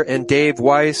pleasure. And Dave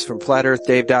Weiss from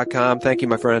flatearthdave.com. Thank you,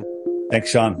 my friend. Thanks,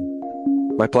 Sean.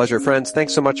 My pleasure, friends.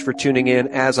 Thanks so much for tuning in.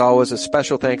 As always, a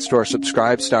special thanks to our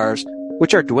subscribe stars,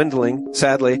 which are dwindling,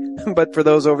 sadly. But for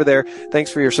those over there,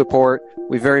 thanks for your support.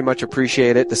 We very much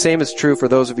appreciate it. The same is true for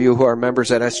those of you who are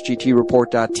members at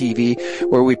sgtreport.tv,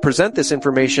 where we present this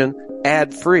information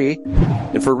ad-free.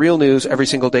 And for real news every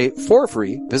single day for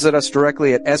free, visit us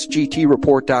directly at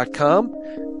sgtreport.com.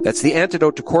 That's the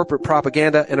antidote to corporate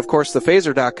propaganda. And of course,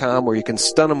 thephaser.com, where you can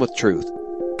stun them with truth.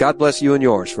 God bless you and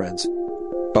yours, friends.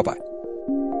 Bye-bye.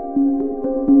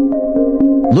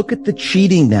 Look at the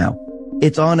cheating now.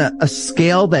 It's on a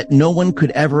scale that no one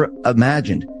could ever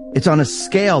imagine. It's on a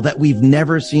scale that we've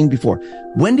never seen before.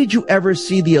 When did you ever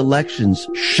see the elections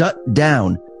shut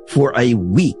down for a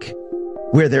week,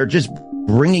 where they're just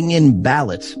bringing in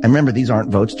ballots? And remember, these aren't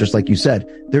votes, just like you said.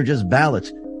 They're just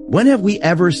ballots. When have we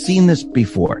ever seen this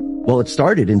before? Well, it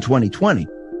started in 2020.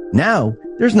 Now,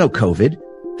 there's no COVID.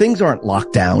 Things aren't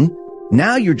locked down.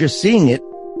 Now you're just seeing it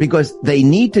because they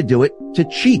need to do it to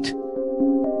cheat.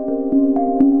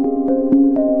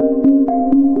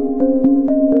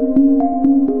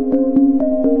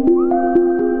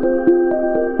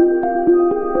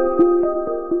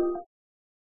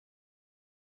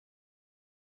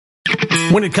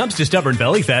 When it comes to stubborn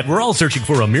belly fat, we're all searching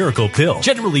for a miracle pill.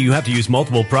 Generally, you have to use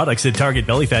multiple products that target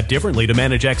belly fat differently to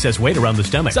manage excess weight around the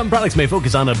stomach. Some products may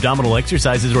focus on abdominal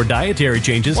exercises or dietary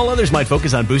changes, while others might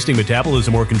focus on boosting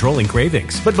metabolism or controlling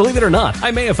cravings. But believe it or not,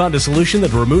 I may have found a solution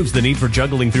that removes the need for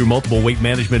juggling through multiple weight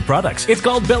management products. It's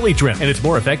called Belly Trim, and it's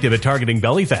more effective at targeting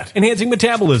belly fat, enhancing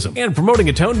metabolism, and promoting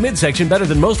a toned midsection better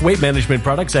than most weight management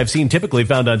products I've seen typically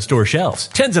found on store shelves.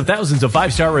 Tens of thousands of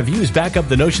 5-star reviews back up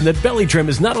the notion that Belly Trim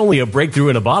is not only a breakthrough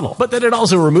in a bottle, but that it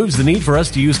also removes the need for us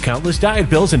to use countless diet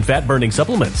pills and fat-burning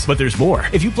supplements. But there's more.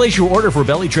 If you place your order for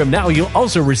Belly Trim now, you'll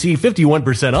also receive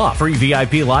 51% off, free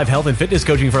VIP live health and fitness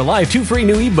coaching for life, 2 free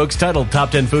new ebooks titled Top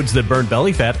 10 Foods That Burn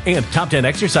Belly Fat and Top 10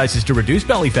 Exercises to Reduce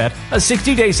Belly Fat, a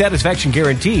 60-day satisfaction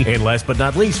guarantee, and last but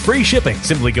not least, free shipping.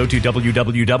 Simply go to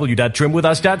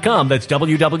www.trimwithus.com. That's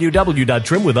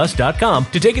www.trimwithus.com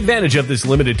to take advantage of this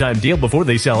limited time deal before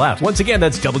they sell out. Once again,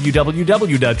 that's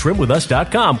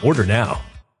www.trimwithus.com. Order now.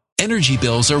 Energy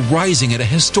bills are rising at a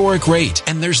historic rate,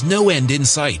 and there's no end in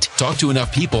sight. Talk to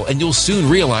enough people, and you'll soon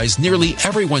realize nearly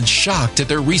everyone's shocked at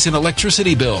their recent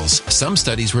electricity bills. Some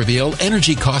studies reveal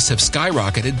energy costs have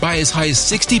skyrocketed by as high as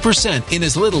 60% in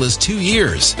as little as 2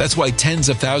 years. That's why tens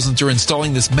of thousands are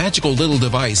installing this magical little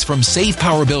device from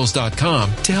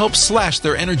SavePowerBills.com to help slash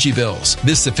their energy bills.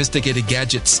 This sophisticated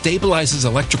gadget stabilizes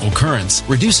electrical currents,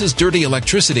 reduces dirty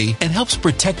electricity, and helps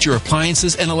protect your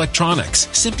appliances and electronics.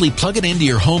 Simply plug it into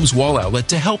your home's wall outlet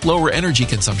to help lower energy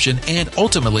consumption and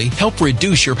ultimately help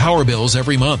reduce your power bills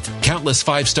every month. Countless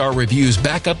 5-star reviews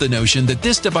back up the notion that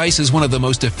this device is one of the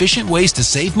most efficient ways to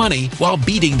save money while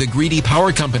beating the greedy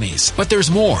power companies. But there's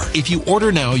more. If you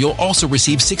order now, you'll also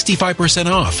receive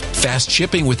 65% off, fast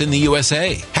shipping within the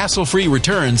USA, hassle-free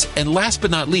returns, and last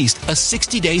but not least, a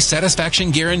 60-day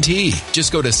satisfaction guarantee.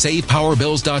 Just go to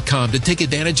SavePowerBills.com to take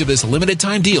advantage of this limited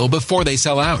time deal before they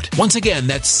sell out. Once again,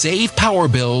 that's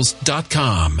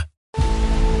SavePowerBills.com.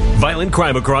 Violent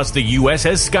crime across the U.S.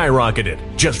 has skyrocketed.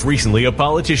 Just recently, a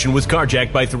politician was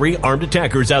carjacked by 3 armed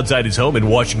attackers outside his home in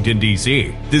Washington,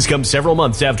 D.C. This comes several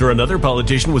months after another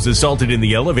politician was assaulted in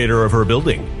the elevator of her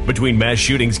building. Between mass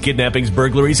shootings, kidnappings,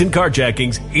 burglaries, and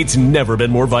carjackings, it's never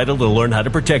been more vital to learn how to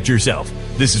protect yourself.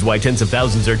 This is why tens of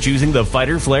thousands are choosing the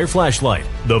Fighter Flare flashlight.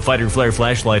 The Fighter Flare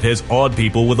flashlight has awed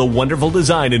people with a wonderful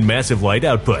design and massive light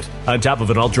output. On top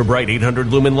of an ultra-bright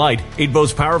 800-lumen light, it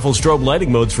boasts powerful strobe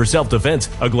lighting modes for self-defense,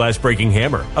 a glass-breaking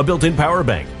hammer, a built-in power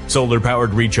bank,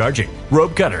 solar-powered recharging,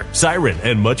 rope cutter, siren,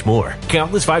 and much more.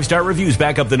 Countless 5-star reviews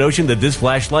back up the notion that this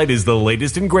flashlight is the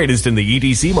latest and greatest in the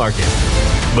EDC market.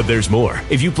 But there's more.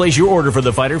 If you place your order for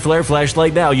the Fighter Flare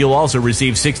flashlight now, you'll also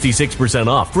receive 66%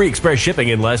 off, free express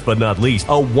shipping, and last but not least, a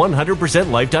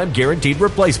 100% lifetime guaranteed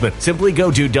replacement. Simply go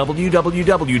to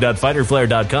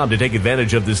www.fighterflare.com to take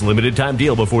advantage of this limited time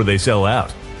deal before they sell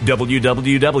out.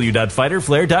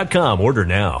 www.fighterflare.com. Order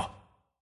now.